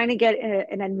was trying to get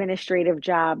an administrative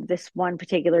job this one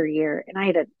particular year, and I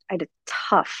had a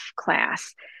tough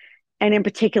class. And in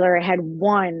particular, I had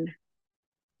one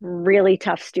really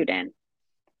tough student.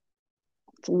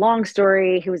 It's a long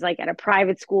story. He was like at a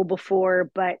private school before,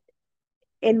 but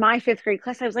in my fifth grade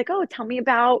class, I was like, oh, tell me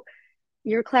about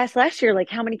your class last year. Like,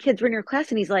 how many kids were in your class?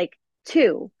 And he's like,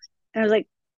 two. And I was like,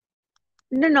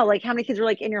 no, no, like, how many kids were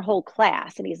like in your whole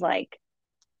class? And he's like,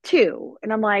 two.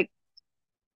 And I'm like,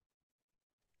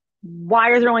 why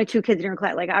are there only two kids in your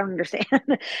class? Like, I don't understand.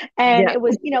 And yeah. it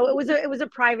was, it was a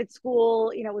private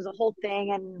school, it was a whole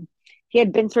thing. And he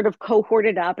had been sort of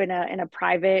cohorted up in a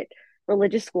private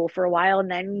religious school for a while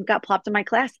and then got plopped in my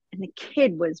class. And the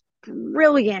kid was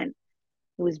brilliant.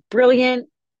 He was brilliant.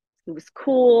 He was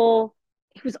cool.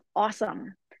 He was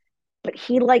awesome. But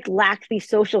he like lacked these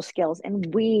social skills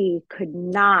and we could,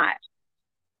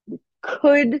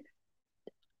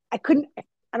 I couldn't,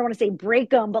 I don't want to say break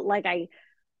them, but like I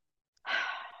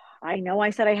know I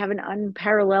said I have an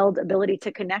unparalleled ability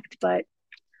to connect, but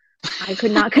I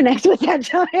could not connect with that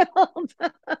child.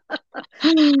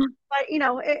 But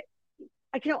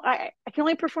I can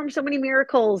only perform so many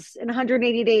miracles in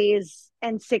 180 days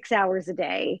and 6 hours a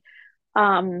day.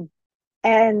 Um,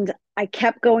 and I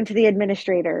kept going to the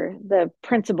administrator, the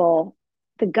principal,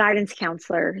 the guidance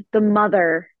counselor, the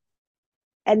mother,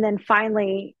 and then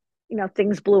finally,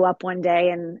 things blew up one day.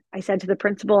 And I said to the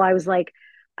principal, I was like,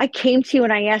 I came to you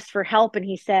and I asked for help. And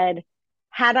he said,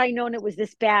 had I known it was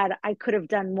this bad, I could have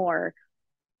done more.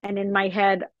 And in my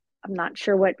head, I'm not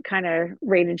sure what kind of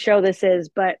rated show this is,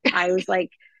 but I was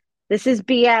like, this is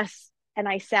BS. And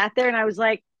I sat there and I was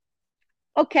like,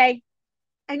 okay.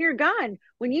 And you're gone.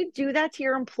 When you do that to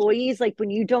your employees, like when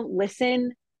you don't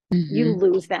listen, you Mm-hmm.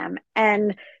 lose them.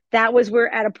 And that was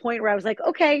where at a point where I was like,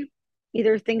 okay,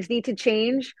 either things need to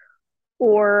change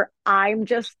or I'm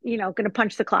just, going to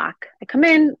punch the clock. I come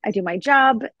in, I do my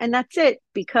job, and that's it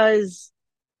because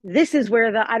this is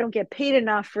where the I don't get paid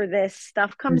enough for this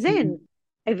stuff comes Mm-hmm. in.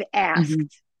 I've Mm-hmm.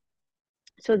 asked.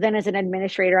 So then as an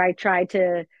administrator, I tried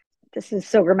to, this is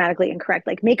so grammatically incorrect,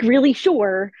 like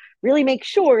really make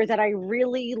sure that I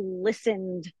really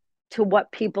listened to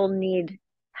what people need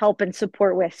help and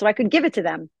support with so I could give it to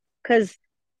them because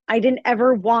I didn't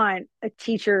ever want a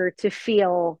teacher to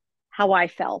feel how I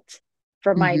felt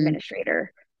from my Mm-hmm.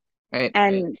 administrator. Right.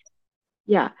 And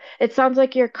Yeah. It sounds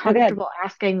like you're okay, comfortable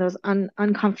asking those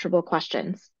uncomfortable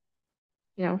questions.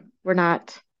 We're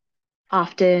not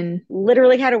often.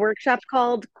 literally had a workshop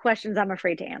called Questions I'm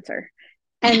Afraid to Answer.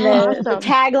 And Oh, the awesome.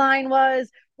 tagline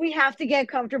was, we have to get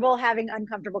comfortable having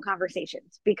uncomfortable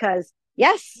conversations, because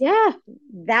yes, Yeah.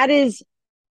 that is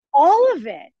all of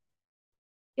it.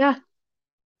 Yeah.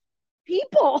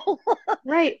 People,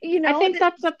 Right. I think this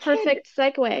that's a kid. perfect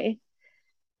segue.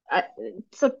 Uh,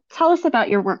 so tell us about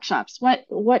your workshops.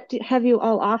 Have you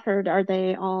all offered? Are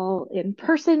they all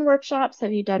in-person workshops?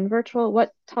 Have you done virtual?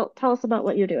 Tell us about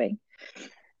what you're doing.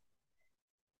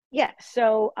 Yeah,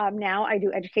 so now I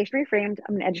do Education Reframed.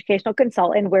 I'm an educational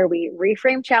consultant where we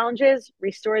reframe challenges,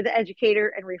 restore the educator,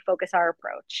 and refocus our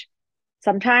approach.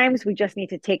 Sometimes we just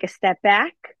need to take a step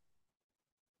back.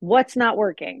 What's not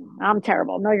working? I'm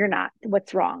terrible. No, you're not.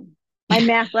 What's wrong? My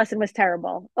math lesson was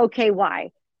terrible. Okay,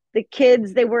 why? The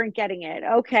kids, they weren't getting it.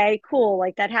 Okay, cool.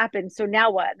 Like that happened. So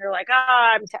now what? And they're like,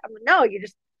 no, you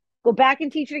just go back and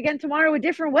teach it again tomorrow a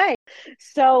different way.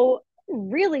 So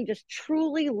really just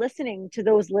truly listening to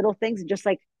those little things and just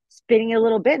like spinning it a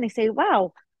little bit. And they say,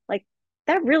 wow, like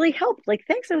that really helped. Like,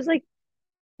 thanks. I was like,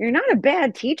 you're not a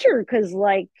bad teacher because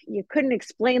like you couldn't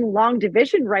explain long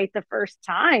division right the first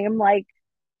time. Like,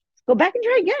 go back and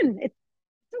try again. It's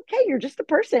okay. You're just a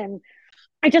person.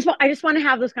 I just want to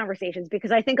have those conversations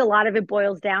because I think a lot of it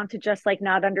boils down to just like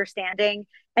not understanding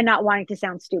and not wanting to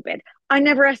sound stupid. I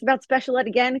never asked about special ed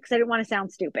again because I didn't want to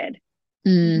sound stupid.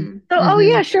 Mm, Mm-hmm. So, oh mm-hmm,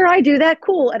 yeah, sure, I do that.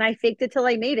 Cool. And I faked it till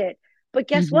I made it. But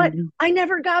guess what? mm-hmm, I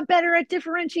never got better at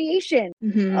differentiation.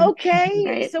 Mm-hmm. Okay.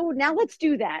 Right. So now let's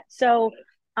do that. So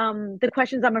the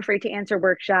questions I'm afraid to answer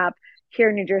workshop here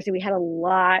in New Jersey, we had a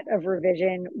lot of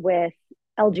revision with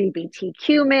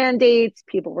LGBTQ mandates.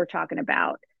 People were talking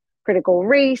about critical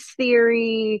race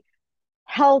theory,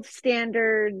 health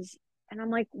standards. And I'm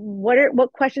like,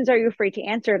 what questions are you afraid to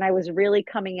answer? And I was really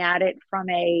coming at it from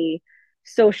a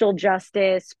social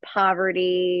justice,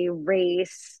 poverty,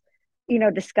 race,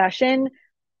 discussion.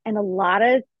 And a lot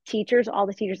of teachers, all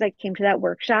the teachers that came to that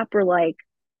workshop were like,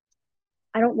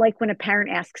 I don't like when a parent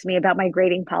asks me about my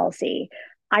grading policy.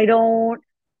 I don't,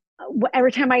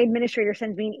 every time my administrator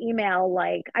sends me an email,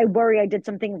 like, I worry I did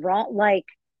something wrong. Like,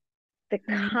 the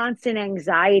Mm-hmm. constant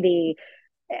anxiety,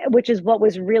 which is what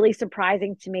was really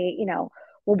surprising to me. Well,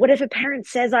 what if a parent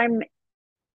says I'm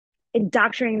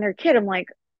indoctrinating their kid? I'm like,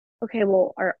 okay,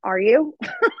 well, are you?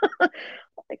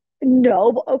 Like,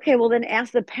 no. Okay, well, then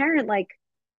ask the parent, like,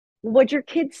 what'd your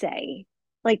kid say?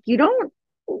 Like, you don't,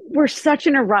 we're such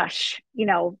in a rush,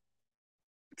 to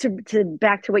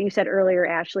back to what you said earlier,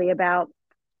 Ashley, about,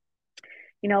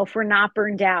 if we're not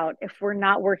burned out, if we're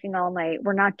not working all night,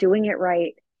 we're not doing it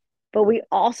right. But we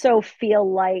also feel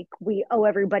like we owe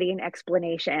everybody an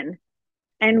explanation,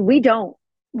 and we don't.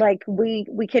 Like, we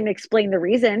can explain the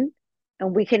reason,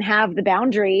 and we can have the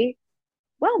boundary.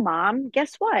 Well, mom,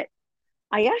 guess what?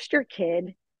 I asked your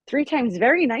kid 3 times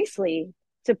very nicely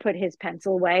to put his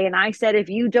pencil away, and I said, if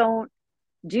you don't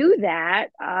do that,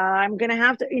 I'm gonna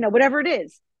have to, whatever it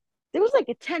is. There was like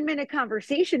a 10-minute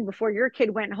conversation before your kid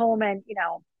went home, and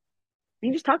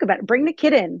you just talk about it. Bring the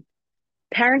kid in.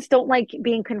 Parents don't like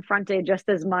being confronted just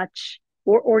as much,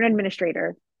 or an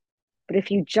administrator. But if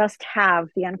you just have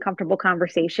the uncomfortable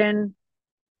conversation,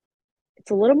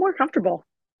 it's a little more comfortable.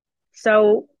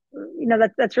 So,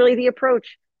 that's really the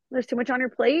approach. There's too much on your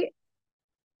plate.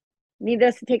 Need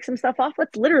us to take some stuff off?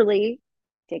 Let's literally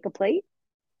take a plate,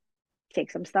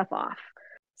 take some stuff off.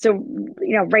 So,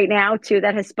 right now too,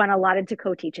 that has spun a lot into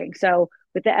co-teaching. So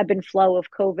with the ebb and flow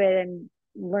of COVID and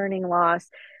learning loss,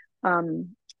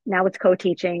 now it's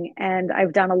co-teaching. And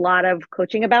I've done a lot of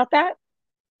coaching about that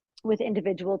with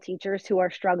individual teachers who are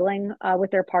struggling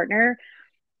with their partner.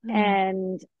 Mm-hmm.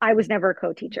 And I was never a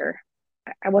co-teacher.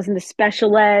 I wasn't the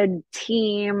special ed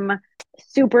team,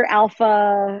 super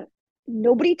alpha.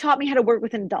 Nobody taught me how to work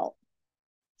with an adult.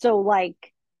 So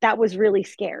like that was really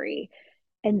scary.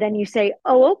 And then you say,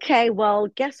 oh, okay, well,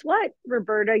 guess what,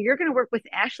 Roberta, you're going to work with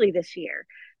Ashley this year.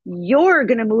 You're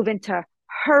going to move into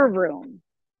her room.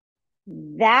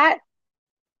 That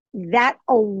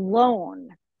alone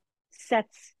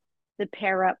sets the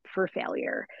pair up for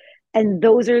failure. And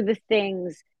those are the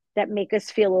things that make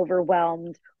us feel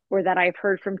overwhelmed, or that I've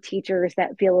heard from teachers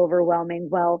that feel overwhelming.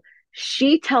 Well,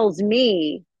 she tells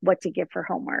me what to give for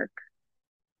homework.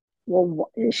 Well,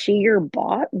 is she your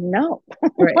boss? No.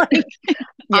 right. Like,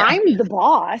 Yeah. I'm the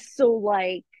boss. So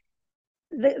like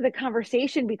the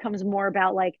conversation becomes more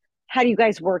about like, how do you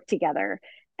guys work together?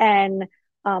 And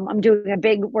I'm doing a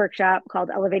big workshop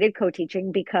called Elevated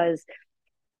Co-Teaching, because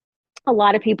a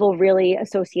lot of people really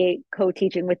associate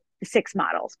co-teaching with the 6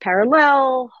 models: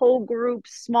 parallel, whole group,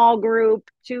 small group,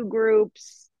 2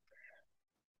 groups.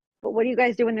 But what do you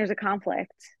guys do when there's a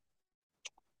conflict?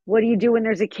 What do you do when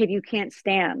there's a kid you can't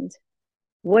stand?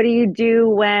 What do you do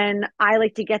when I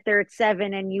like to get there at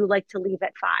 7 and you like to leave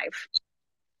at 5?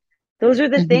 Those are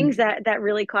the Mhm. things that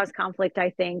really cause conflict,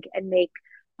 I think, and make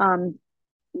um,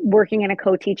 working in a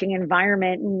co-teaching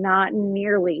environment not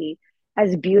nearly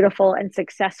as beautiful and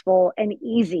successful and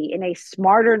easy, in a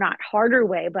smarter, not harder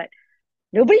way. But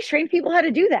nobody's trained people how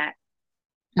to do that.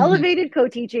 Mhm. Elevated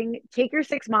co-teaching, take your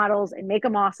 6 models and make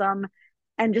them awesome,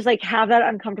 and just like have that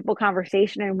uncomfortable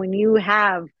conversation. And when you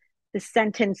have the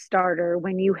sentence starter,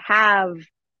 when you have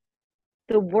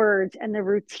the words and the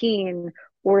routine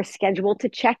or a schedule to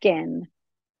check in,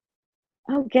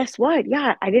 oh, guess what?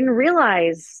 Yeah, I didn't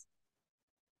realize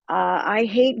I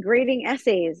hate grading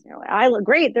essays. I look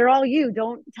great. They're all you.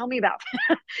 Don't tell me about.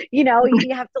 You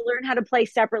have to learn how to play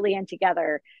separately and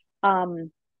together.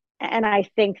 And I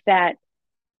think that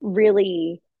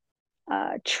really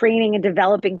training and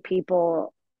developing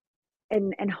people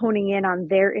and honing in on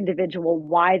their individual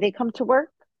why they come to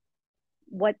work,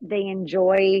 what they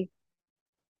enjoy,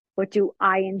 what do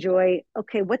I enjoy?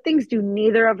 Okay, what things do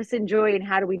neither of us enjoy, and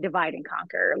how do we divide and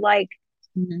conquer? Like,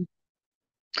 Mhm.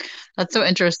 That's so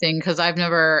interesting because I've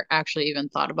never actually even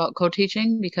thought about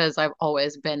co-teaching because I've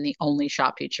always been the only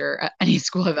shop teacher at any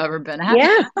school I've ever been at.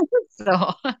 yeah,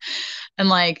 So, and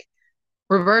like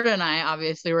Roberta and I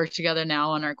obviously work together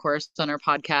now on our course, on our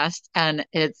podcast, and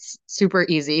it's super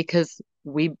easy because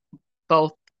we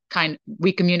both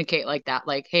we communicate like that.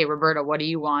 Like, hey, Roberta, what do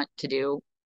you want to do?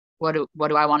 What do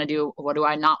I want to do? What do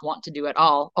I not want to do at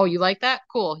all? Oh, you like that?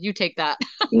 Cool. You take that.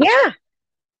 yeah.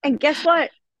 And guess what?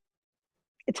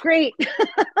 It's great.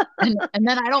 And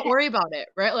then I don't worry about it,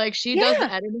 right? Like she does the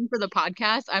Yeah, editing for the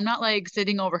podcast. I'm not like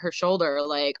sitting over her shoulder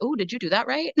like, "Oh, did you do that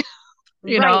right?"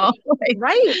 You right, know? Like,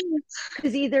 right.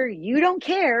 Because either you don't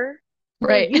care or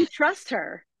right. you trust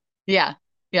her. Yeah.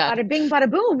 Yeah. Bada bing, bada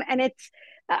boom. And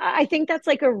I think that's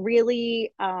like a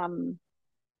really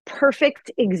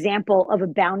perfect example of a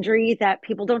boundary that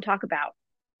people don't talk about.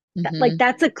 Like, Hmm.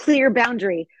 that's a clear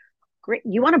boundary. Great.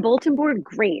 You want a bulletin board?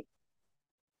 Great.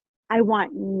 I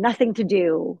want nothing to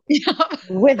do Yeah.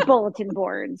 with bulletin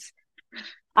boards. It's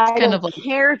I kind of don't like,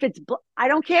 care if I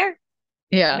don't care.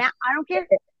 yeah. Matt, I don't care.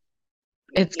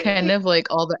 It's kind of like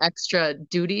all the extra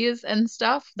duties and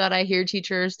stuff that I hear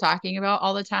teachers talking about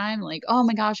all the time. Like, oh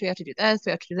my gosh, we have to do this,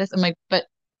 we have to do this. I'm like, but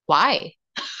why?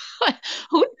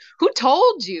 Who who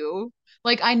told you?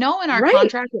 Like, I know in our Right.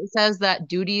 contract it says that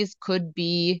duties could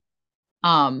be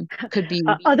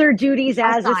Other duties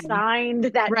as assigned. assigned,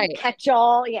 that Right. catch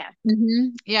all. Yeah.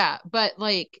 Yeah, but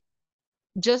like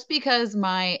just because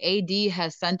my AD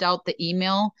has sent out the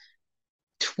email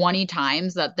 20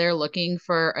 times that they're looking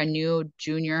for a new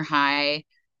junior high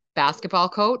basketball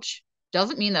coach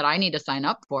doesn't mean that I need to sign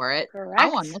up for it. I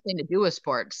want Correct. nothing to do with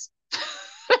sports.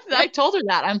 I Yep. told her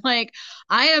that. I'm like,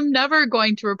 I am never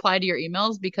going to reply to your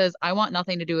emails because I want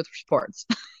nothing to do with sports.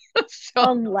 So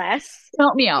Unless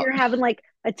help me out. you're having like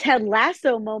a Ted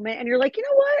Lasso moment and you're like, you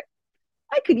know what?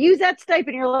 I could use that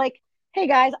stipend. You're like, hey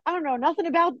guys, I don't know nothing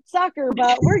about soccer,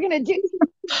 but we're going to do, but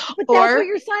that's what Or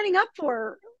you're signing up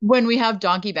for. when we have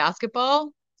donkey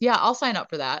basketball, yeah, I'll sign up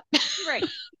for that. Right.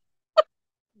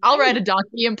 I'll ride Right. a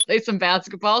donkey and play some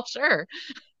basketball. Sure.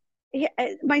 Yeah,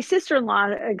 my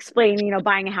sister-in-law explained,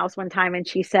 buying a house one time, and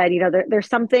she said, there's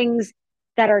some things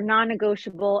that are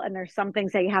non-negotiable, and there's some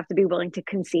things that you have to be willing to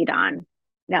concede on.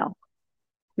 No,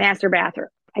 master bathroom.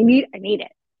 I need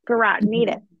it. Garage, need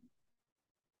it.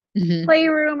 Hmm.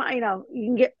 Playroom. You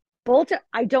can get bolt.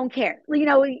 I don't care.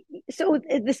 So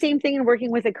the same thing in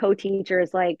working with a co-teacher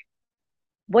is like,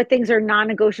 what things are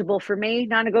non-negotiable for me?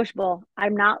 Non-negotiable.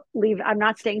 I'm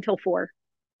not staying till 4.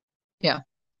 Yeah.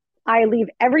 I leave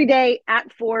every day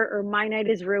at 4, or my night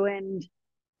is ruined.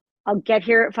 I'll get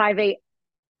here at 5 8.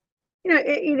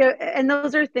 And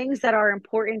those are things that are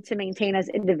important to maintain as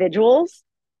individuals,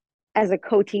 as a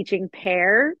co-teaching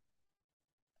pair.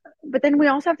 But then we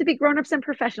also have to be grown-ups and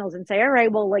professionals and say, all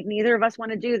right, well, like, neither of us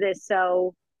want to do this.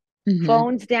 So Hmm.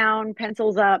 phones down,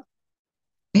 pencils up,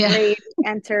 Yeah. grade,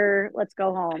 enter, let's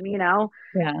go home.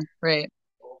 Yeah. Right.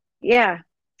 Yeah.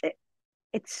 It,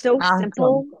 it's so Awesome.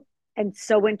 simple and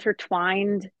so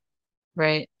intertwined.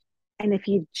 Right. And if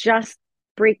you just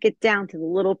break it down to the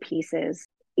little pieces,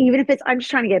 even if it's, I'm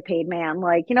just trying to get paid, man.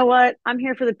 Like, you know what? I'm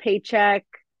here for the paycheck.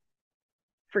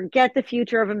 Forget the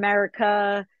future of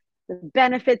America. The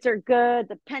benefits are good.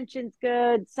 The pension's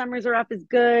good. Summers are up is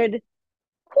good.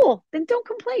 Cool. Then don't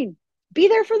complain. Be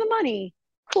there for the money.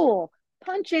 Cool.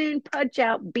 Punch in, punch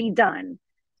out, be done.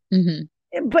 Hmm.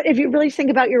 But if you really think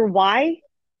about your why,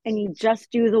 and you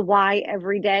just do the why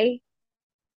every day,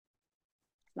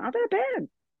 it's not that bad.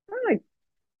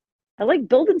 I like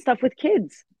building stuff with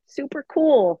kids. Super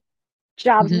cool.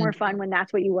 Job's more fun when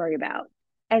that's what you worry about.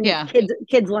 And Yeah.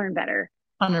 kids learn better.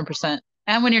 100%.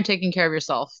 And when you're taking care of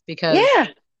yourself, because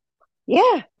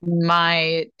yeah,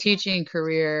 my teaching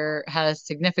career has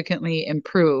significantly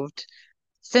improved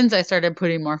since I started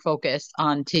putting more focus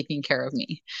on taking care of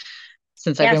me.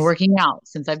 Since I've been working out,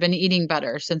 since I've been eating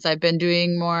better, since I've been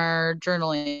doing more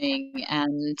journaling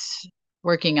and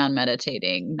working on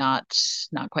meditating, not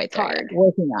quite there yet.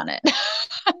 Working on it.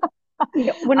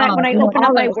 When I open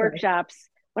up my workshops,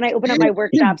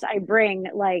 I bring,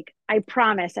 like, I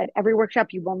promise at every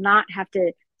workshop you will not have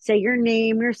to say your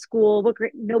name, your school,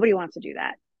 nobody wants to do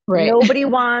that. Right. Nobody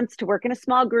wants to work in a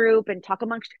small group and talk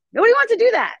amongst. Nobody wants to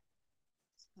do that.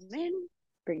 Come in,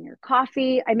 bring your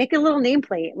coffee. I make a little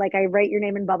nameplate, like I write your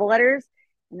name in bubble letters,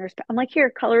 and I'm like, here,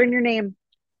 color in your name.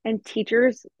 And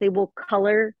teachers, they will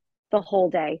color the whole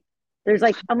day.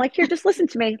 I'm like, here, just listen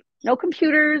to me. No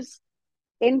computers,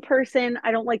 in person.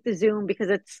 I don't like the Zoom because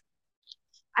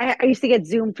I used to get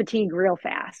Zoom fatigue real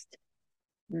fast.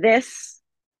 This,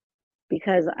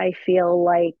 because I feel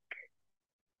like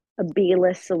a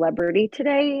B-list celebrity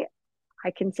today,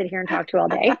 I can sit here and talk to all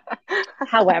day.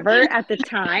 However, at the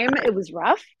time, it was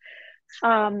rough.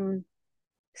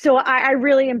 So I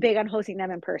really am big on hosting them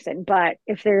in person. But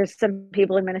if there's some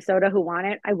people in Minnesota who want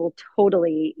it, I will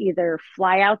totally either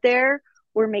fly out there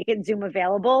or make it Zoom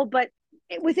available. But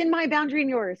within my boundary and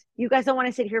yours, you guys don't want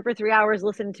to sit here for 3 hours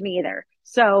listening to me either.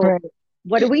 So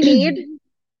what do we need?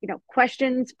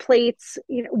 Questions, plates.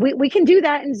 We can do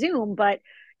that in Zoom, but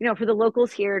for the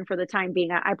locals here and for the time being,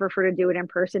 I prefer to do it in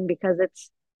person because it's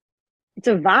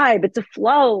a vibe, it's a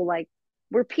flow. Like,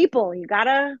 we're people. You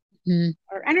gotta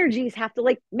our energies have to,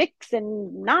 like, mix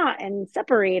and not and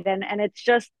separate, and it's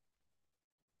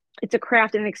a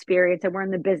craft and an experience, and we're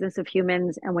in the business of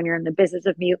humans. And when you're in the business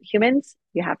of humans,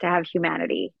 you have to have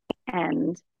humanity,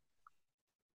 and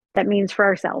that means for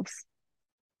ourselves.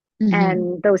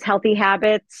 And those healthy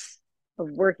habits of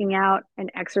working out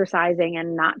and exercising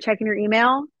and not checking your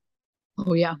email.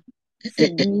 Oh yeah.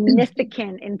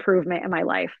 Significant improvement in my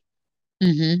life.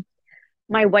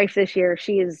 My wife this year,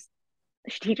 she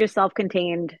teaches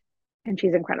self-contained, and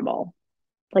she's incredible,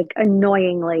 like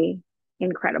annoyingly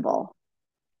incredible.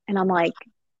 And I'm like,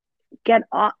 get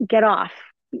off.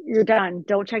 You're done.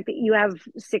 Don't check that. You have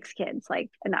 6 kids,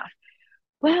 like, enough.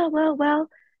 Well.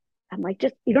 I'm like,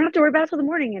 just, you don't have to worry about it till the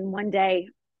morning. And one day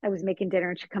I was making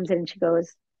dinner and she comes in and she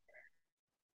goes,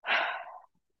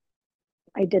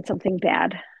 I did something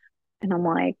bad. And I'm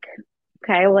like,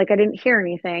 okay, well, like, I didn't hear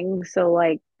anything. So,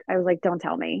 like, I was like, don't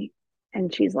tell me.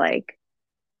 And she's like,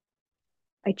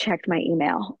 I checked my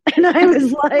email. And I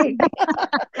was like,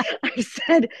 I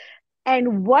said,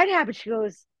 and what happened? She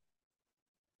goes,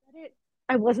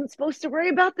 I wasn't supposed to worry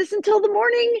about this until the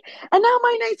morning, and now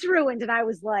my night's ruined. And I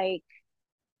was like,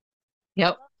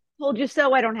 yep, told you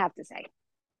so. I don't have to say.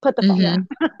 Put the phone down.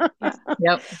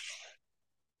 Yep.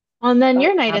 Well, and then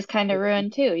your night is kind of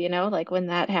ruined too, like when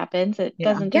that happens, it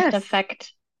doesn't just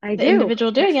affect the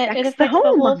individual doing it affects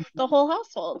the whole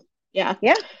household. Yeah,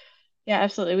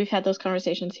 absolutely. We've had those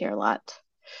conversations here a lot.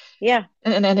 Yeah.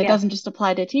 And it doesn't just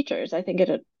apply to teachers. I think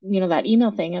that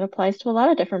email thing, it applies to a lot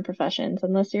of different professions,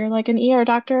 unless you're like an ER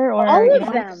doctor or all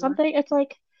of them. Something. It's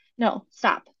like, no,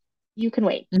 stop. You can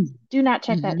wait. Do not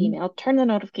check that email. Turn the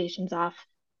notifications off.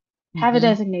 Have a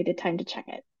designated time to check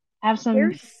it. Have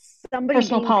some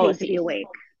personal policy. To be awake.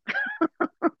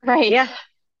 Right. Yeah.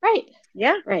 Right.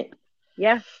 Yeah. Right.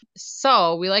 Yeah.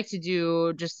 So we like to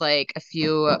do just like a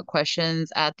few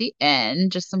questions at the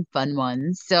end, just some fun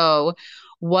ones. So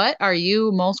what are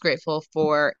you most grateful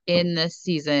for in this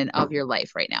season of your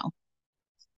life right now?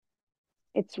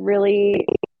 It's really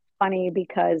funny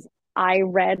because I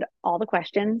read all the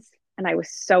questions and I was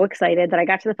so excited that I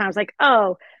got to the final. I was like,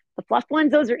 oh, the fluff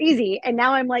ones, those are easy. And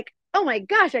now I'm like, oh my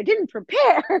gosh, I didn't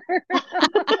prepare.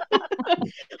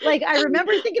 Like, I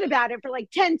remember thinking about it for like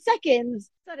 10 seconds,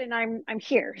 sudden I'm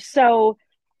here. So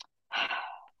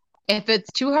if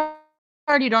it's too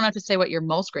hard, you don't have to say what you're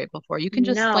most grateful for. You can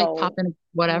just like pop in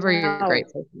whatever you're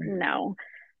grateful for. No.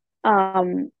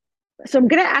 So I'm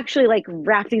going to actually like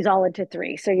wrap these all into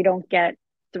 3, so you don't get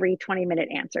 3 20-minute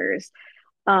answers.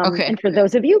 Okay. And for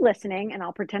those of you listening, and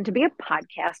I'll pretend to be a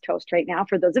podcast host right now,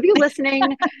 for those of you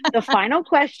listening, the final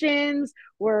questions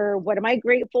were, what am I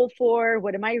grateful for?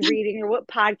 What am I reading? Or what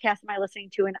podcast am I listening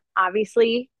to? And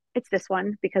obviously it's this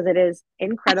one because it is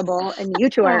incredible and you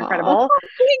two are incredible.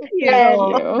 Thank you.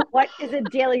 And what is a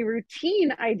daily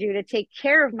routine I do to take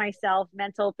care of myself,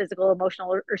 mental, physical,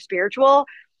 emotional, or spiritual?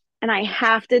 And I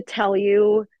have to tell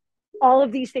you, all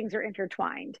of these things are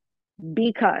intertwined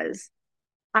because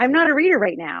I'm not a reader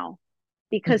right now.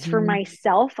 Because for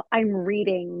myself, I'm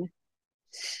reading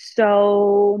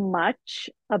so much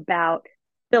about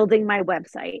building my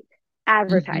website,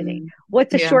 advertising.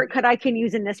 What's a shortcut I can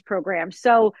use in this program?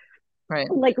 So,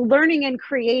 like learning and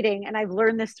creating, and I've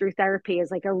learned this through therapy,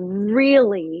 is like a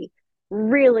really,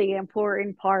 really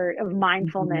important part of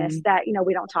mindfulness that, you know,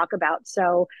 we don't talk about.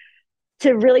 So,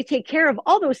 to really take care of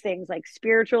all those things like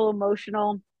spiritual,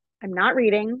 emotional, I'm not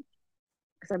reading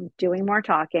because I'm doing more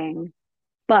talking,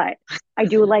 but I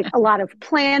do like a lot of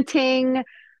planting.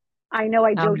 I know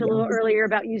I joked a little earlier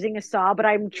about using a saw, but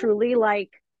I'm truly like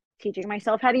teaching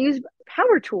myself how to use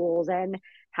power tools and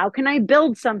how can I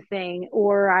build something,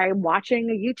 or I'm watching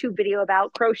a YouTube video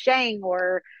about crocheting,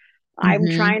 or I'm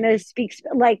trying to speak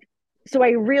like, so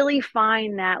I really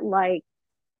find that like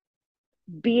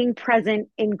being present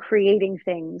in creating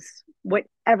things,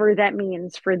 whatever that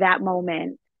means for that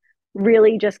moment,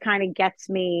 really just kind of keeps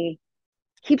me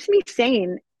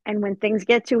sane. And when things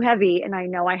get too heavy and I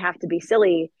know I have to be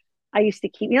silly, I used to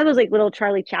keep, you know, those like little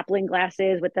Charlie Chaplin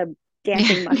glasses with the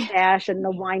dancing mustache and the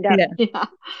wind up. Yeah.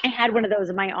 I had one of those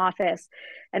in my office,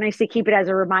 and I used to keep it as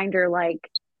a reminder,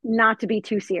 like not to be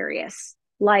too serious.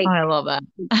 Like, I love that.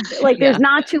 Like there's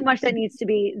not too much that needs to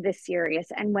be this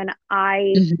serious. And when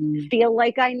I feel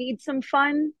like I need some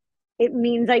fun, it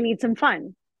means I need some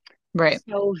fun. Right.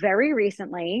 So very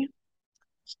recently,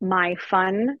 my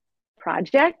fun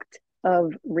project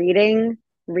of reading,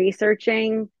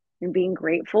 researching, and being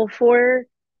grateful for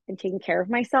and taking care of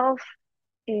myself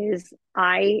is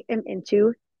I am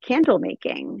into candle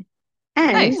making.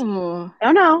 And Nice. no,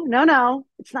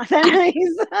 it's not that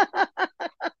nice.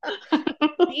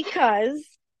 Because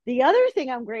the other thing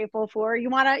I'm grateful for, you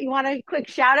want a quick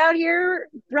shout out here,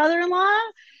 brother-in-law,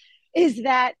 is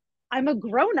that I'm a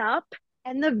grown-up,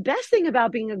 and the best thing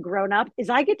about being a grown-up is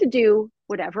I get to do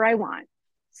whatever I want.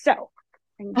 So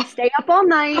I can stay up all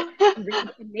night and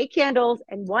make candles.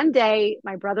 And one day,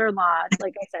 my brother-in-law,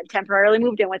 like I said, temporarily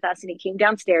moved in with us, and he came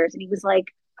downstairs and he was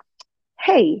like,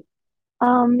 "Hey,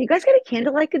 you guys got a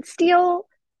candle I could steal?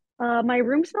 My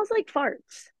room smells like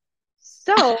farts."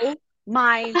 So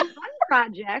my fun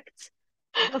project,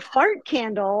 the fart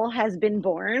candle, has been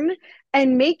born,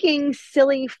 and making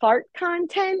silly fart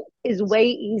content is way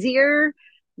easier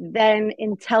than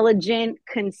intelligent,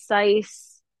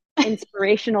 concise,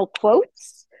 inspirational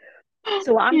quotes.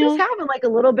 So I'm just having like a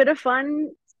little bit of fun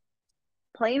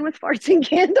playing with farts and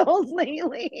candles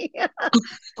lately.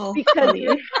 Because it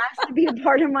has to be a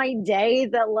part of my day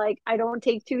that like I don't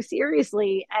take too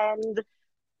seriously. And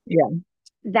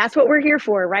that's what we're here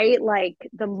for, right? Like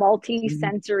the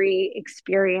multi-sensory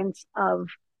experience of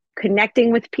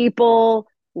connecting with people,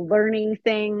 learning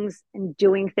things, and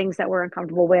doing things that we're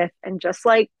uncomfortable with, and just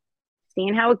like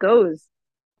seeing how it goes,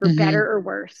 for better or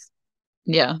worse.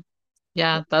 Yeah, we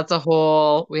have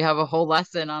a whole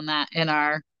lesson on that in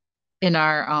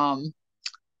our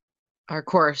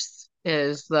course,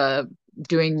 is the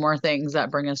doing more things that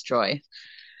bring us joy.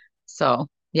 So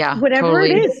whatever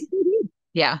totally. it is.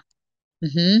 Yeah.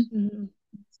 And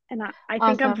I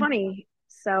think I'm funny.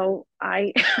 So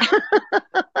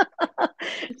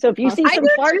so if you see some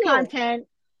fart content,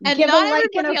 and give a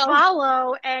like and a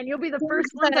follow, and you'll be the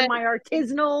first ones on my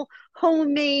artisanal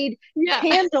homemade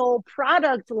candle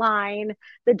product line.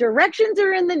 The directions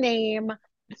are in the name.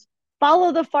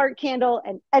 Follow the fart candle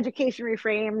and Education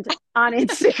Reframed on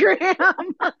Instagram.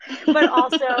 But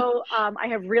also I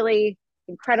have really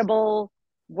incredible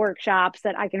workshops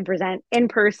that I can present in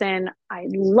person. I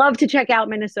love to check out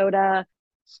Minnesota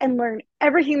and learn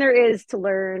everything there is to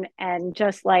learn, and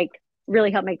just like really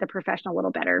help make the profession a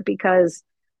little better, because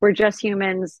we're just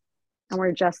humans and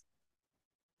we're just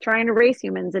trying to raise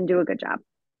humans and do a good job.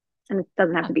 And it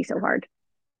doesn't have to be so hard.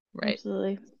 Right.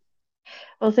 Absolutely.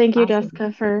 Well, thank you,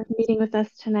 Jessica, for meeting with us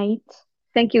tonight.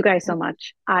 Thank you guys so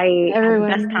much. I had the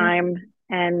best time.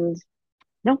 And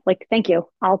thank you.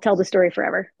 I'll tell the story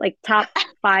forever. Like top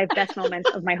 5 best moments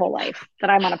of my whole life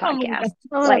that I'm on a podcast.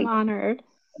 I'm honored.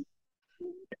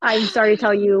 I'm sorry to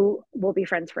tell you, we'll be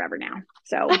friends forever now.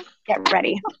 So get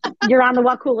ready. You're on the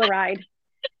Wakula ride.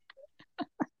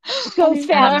 Go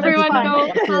fast. Everyone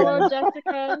go follow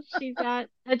Jessica. She's at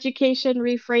Education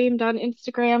Reframed on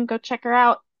Instagram. Go check her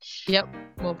out. Yep.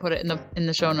 We'll put it in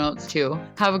the show notes too.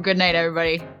 Have a good night,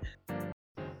 everybody.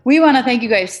 We want to thank you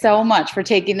guys so much for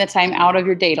taking the time out of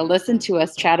your day to listen to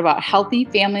us chat about healthy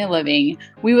family living.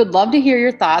 We would love to hear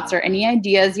your thoughts or any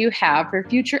ideas you have for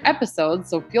future episodes,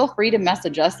 so feel free to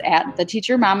message us at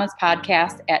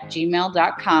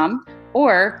theteachermamaspodcast@gmail.com,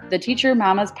 or the Teacher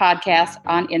Mamas podcast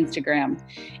on Instagram.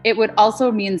 It would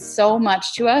also mean so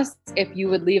much to us if you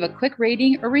would leave a quick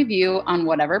rating or review on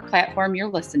whatever platform you're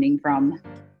listening from.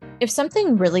 If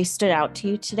something really stood out to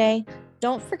you today,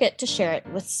 don't forget to share it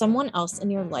with someone else in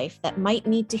your life that might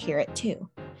need to hear it too.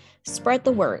 Spread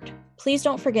the word. Please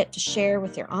don't forget to share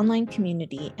with your online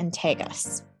community and tag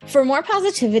us. For more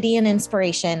positivity and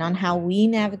inspiration on how we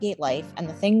navigate life and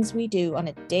the things we do on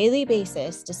a daily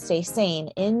basis to stay sane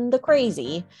in the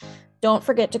crazy, don't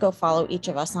forget to go follow each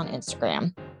of us on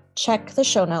Instagram. Check the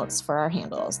show notes for our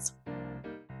handles.